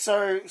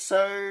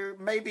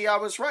maybe I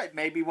was right.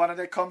 Maybe one of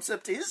their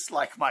concept is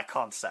like my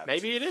concept.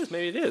 Maybe it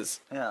is.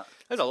 Yeah.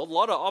 There's a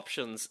lot of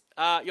options.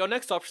 Your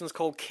next option is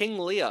called King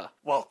Lear.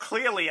 Well,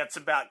 clearly it's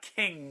about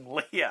King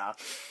Lear,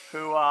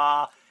 who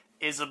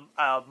is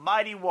a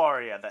mighty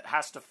warrior that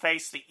has to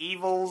face the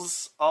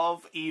evils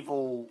of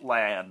evil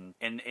land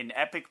in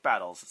epic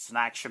battles. It's an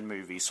action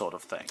movie sort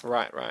of thing.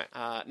 Right.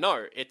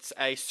 No, it's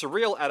a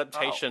surreal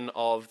adaptation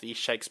of the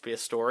Shakespeare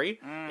story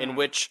in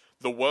which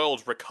the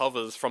world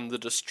recovers from the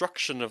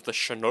destruction of the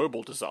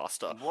Chernobyl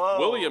disaster. Whoa.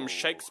 William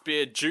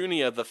Shakespeare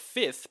Jr.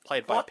 V,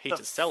 played by What Peter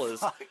the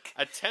Sellers, fuck?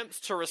 attempts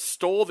to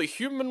restore the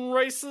human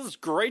race's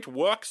great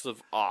works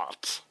of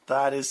art.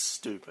 That is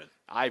stupid.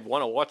 I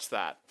want to watch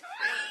that.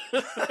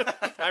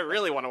 I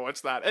really want to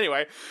watch that.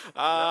 Anyway,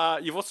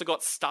 you've also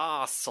got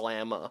Star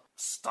Slammer.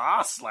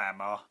 Star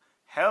Slammer?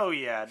 Hell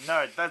yeah.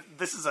 No,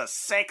 this is a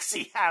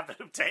sexy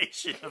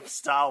adaptation of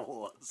Star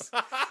Wars.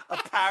 A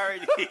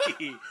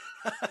parody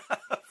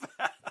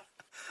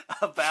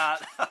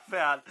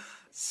about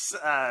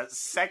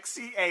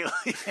sexy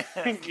aliens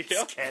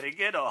getting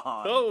it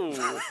on.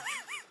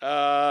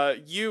 Oh.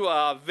 You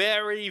are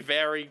very,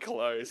 very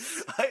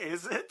close.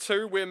 Is it?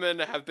 Two women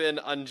have been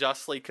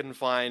unjustly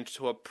confined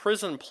to a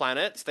prison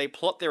planet. They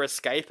plot their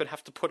escape and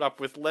have to put up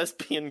with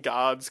lesbian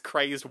guards,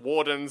 crazed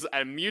wardens,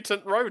 and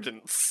mutant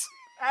rodents.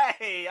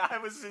 Hey, I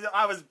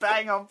was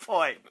bang on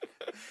point.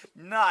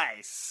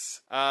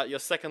 Nice. Your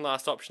second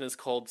last option is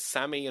called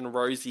Sammy and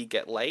Rosie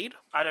Get Laid.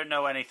 I don't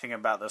know anything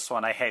about this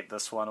one. I hate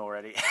this one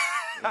already.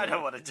 I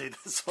don't want to do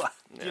this one.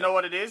 Yeah. You know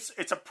what it is?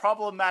 It's a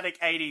problematic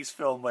 80s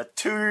film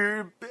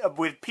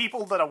with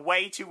people that are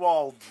way too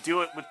old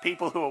do it with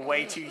people who are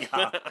way too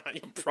young.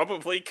 You're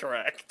probably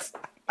correct.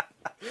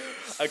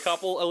 A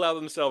couple allow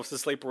themselves to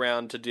sleep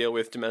around to deal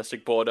with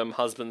domestic boredom.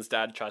 Husband's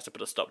dad tries to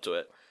put a stop to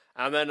it.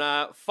 And then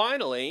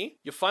finally,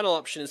 your final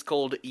option is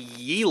called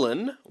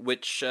Yeelan,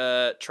 which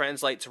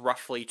translates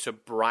roughly to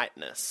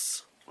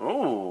brightness.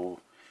 Ooh.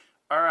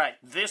 All right,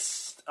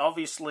 this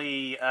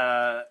obviously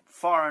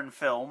foreign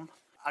film.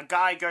 A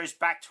guy goes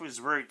back to his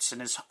roots in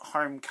his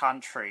home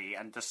country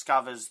and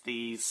discovers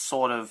these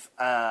sort of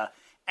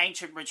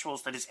ancient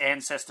rituals that his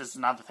ancestors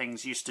and other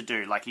things used to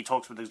do. Like he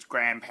talks with his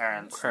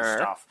grandparents and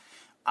stuff.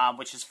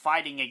 Which is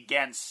fighting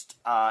against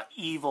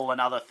evil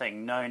and other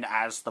thing known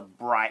as the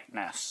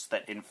brightness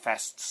that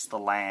infests the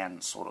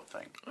land sort of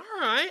thing. All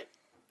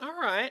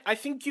right. I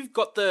think you've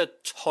got the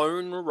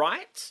tone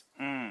right.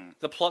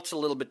 The plot's a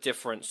little bit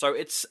different. So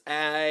it's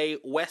a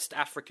West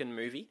African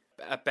movie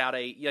about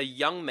a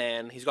young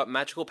man. He's got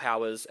magical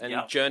powers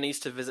and journeys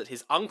to visit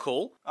his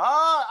uncle.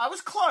 I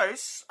was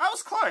close.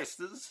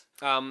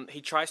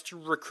 He tries to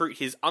recruit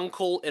his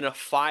uncle in a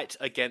fight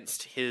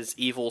against his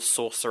evil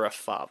sorcerer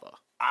father.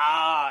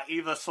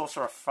 Evil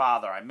sorcerer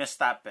father. I missed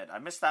that bit.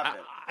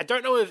 I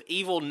don't know if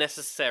evil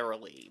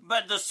necessarily.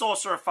 But the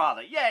sorcerer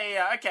father.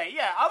 Yeah, okay,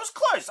 yeah. I was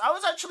close. I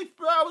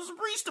was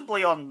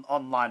reasonably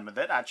on line with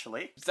it,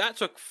 actually. That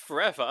took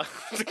forever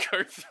to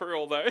go through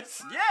all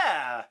those.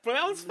 Yeah. But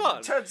that was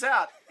fun. Turns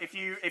out, if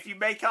you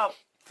make up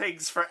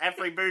things for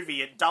every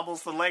movie, it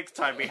doubles the length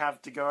time we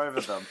have to go over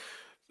them.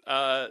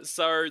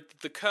 So,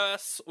 The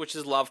Curse, which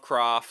is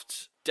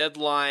Lovecraft,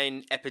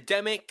 Deadline,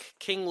 Epidemic,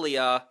 King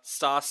Lear,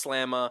 Star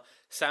Slammer,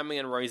 Sammy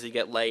and Rosie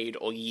Get Laid,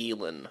 or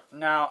Yeelan.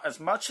 Now, as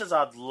much as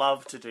I'd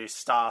love to do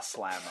Star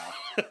Slammer,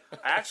 I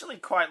actually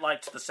quite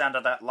liked the sound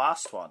of that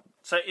last one.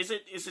 So is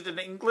it an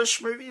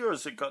English movie or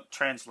has it got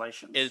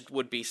translations? It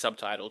would be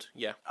subtitled,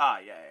 yeah.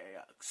 Yeah.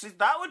 See,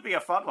 that would be a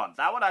fun one.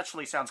 That one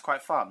actually sounds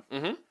quite fun.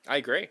 Mm-hmm. I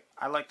agree.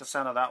 I like the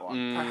sound of that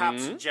one.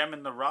 Perhaps a gem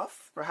in the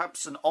rough.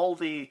 Perhaps an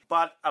oldie,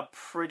 but a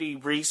pretty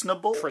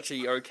reasonable.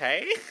 Pretty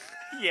okay.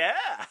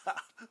 Yeah,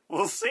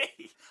 we'll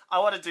see. I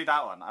want to do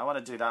that one.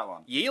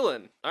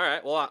 Yeelan. All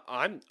right. Well,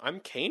 I'm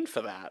keen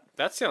for that.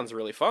 That sounds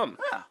really fun.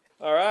 Yeah.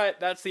 All right,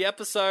 that's the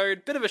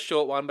episode. Bit of a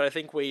short one, but I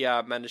think we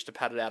managed to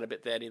pad it out a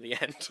bit there near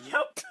the end.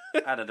 Yep.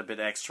 Added a bit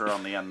extra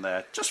on the end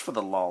there, just for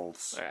the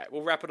lols. All right,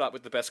 we'll wrap it up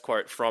with the best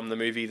quote from the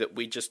movie that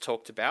we just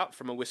talked about,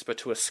 From a Whisper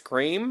to a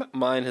Scream.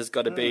 Mine has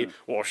got to be,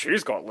 well,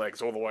 she's got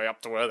legs all the way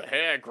up to where the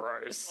hair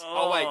grows.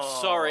 Oh wait,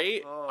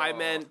 sorry. I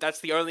meant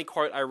that's the only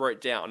quote I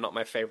wrote down, not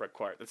my favourite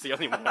quote. That's the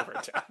only one I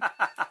wrote down.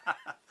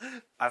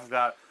 I've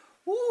got,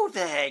 ooh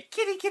there,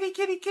 kitty, kitty,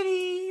 kitty,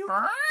 kitty.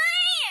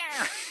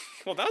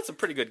 Well, that's a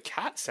pretty good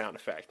cat sound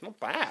effect. Not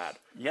bad.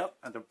 Yep,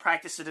 and to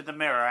practice it in the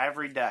mirror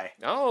every day.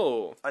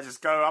 Oh. I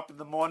just go up in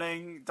the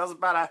morning,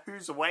 doesn't matter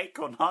who's awake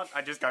or not,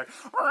 I just go,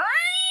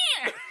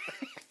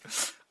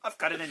 I've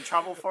gotten in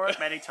trouble for it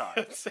many times.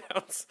 That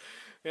sounds...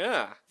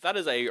 Yeah, that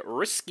is a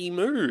risky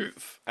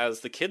move, as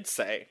the kids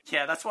say.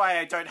 Yeah, that's why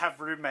I don't have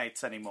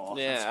roommates anymore.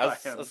 Yeah, I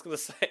was going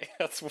to say,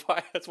 that's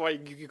why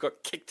you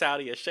got kicked out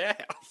of your share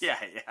house. Yeah.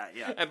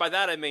 And by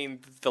that I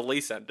mean the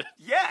lease ended.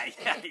 Yeah,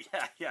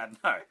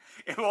 no.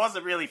 It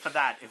wasn't really for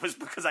that. It was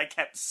because I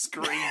kept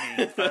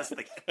screaming first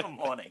thing in the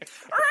morning.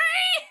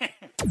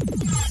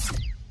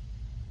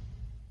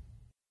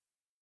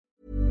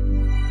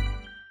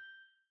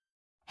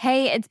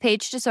 Hey, it's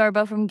Paige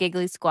DeSorbo from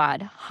Giggly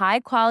Squad.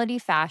 High quality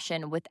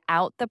fashion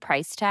without the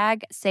price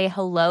tag. Say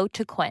hello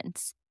to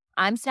Quince.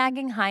 I'm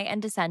snagging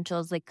high-end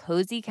essentials like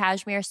cozy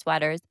cashmere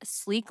sweaters,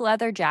 sleek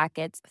leather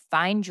jackets,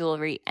 fine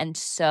jewelry, and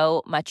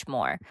so much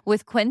more.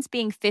 With Quince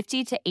being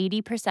 50 to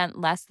 80%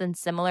 less than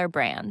similar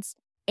brands.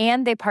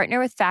 And they partner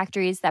with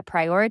factories that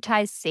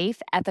prioritize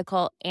safe,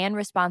 ethical, and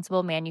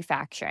responsible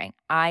manufacturing.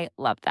 I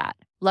love that.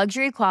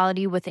 Luxury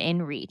quality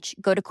within reach.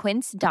 Go to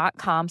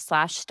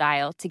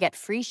quince.com/style to get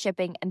free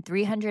shipping and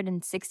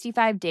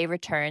 365-day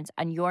returns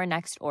on your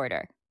next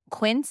order.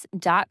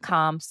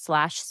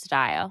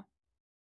 Quince.com/style.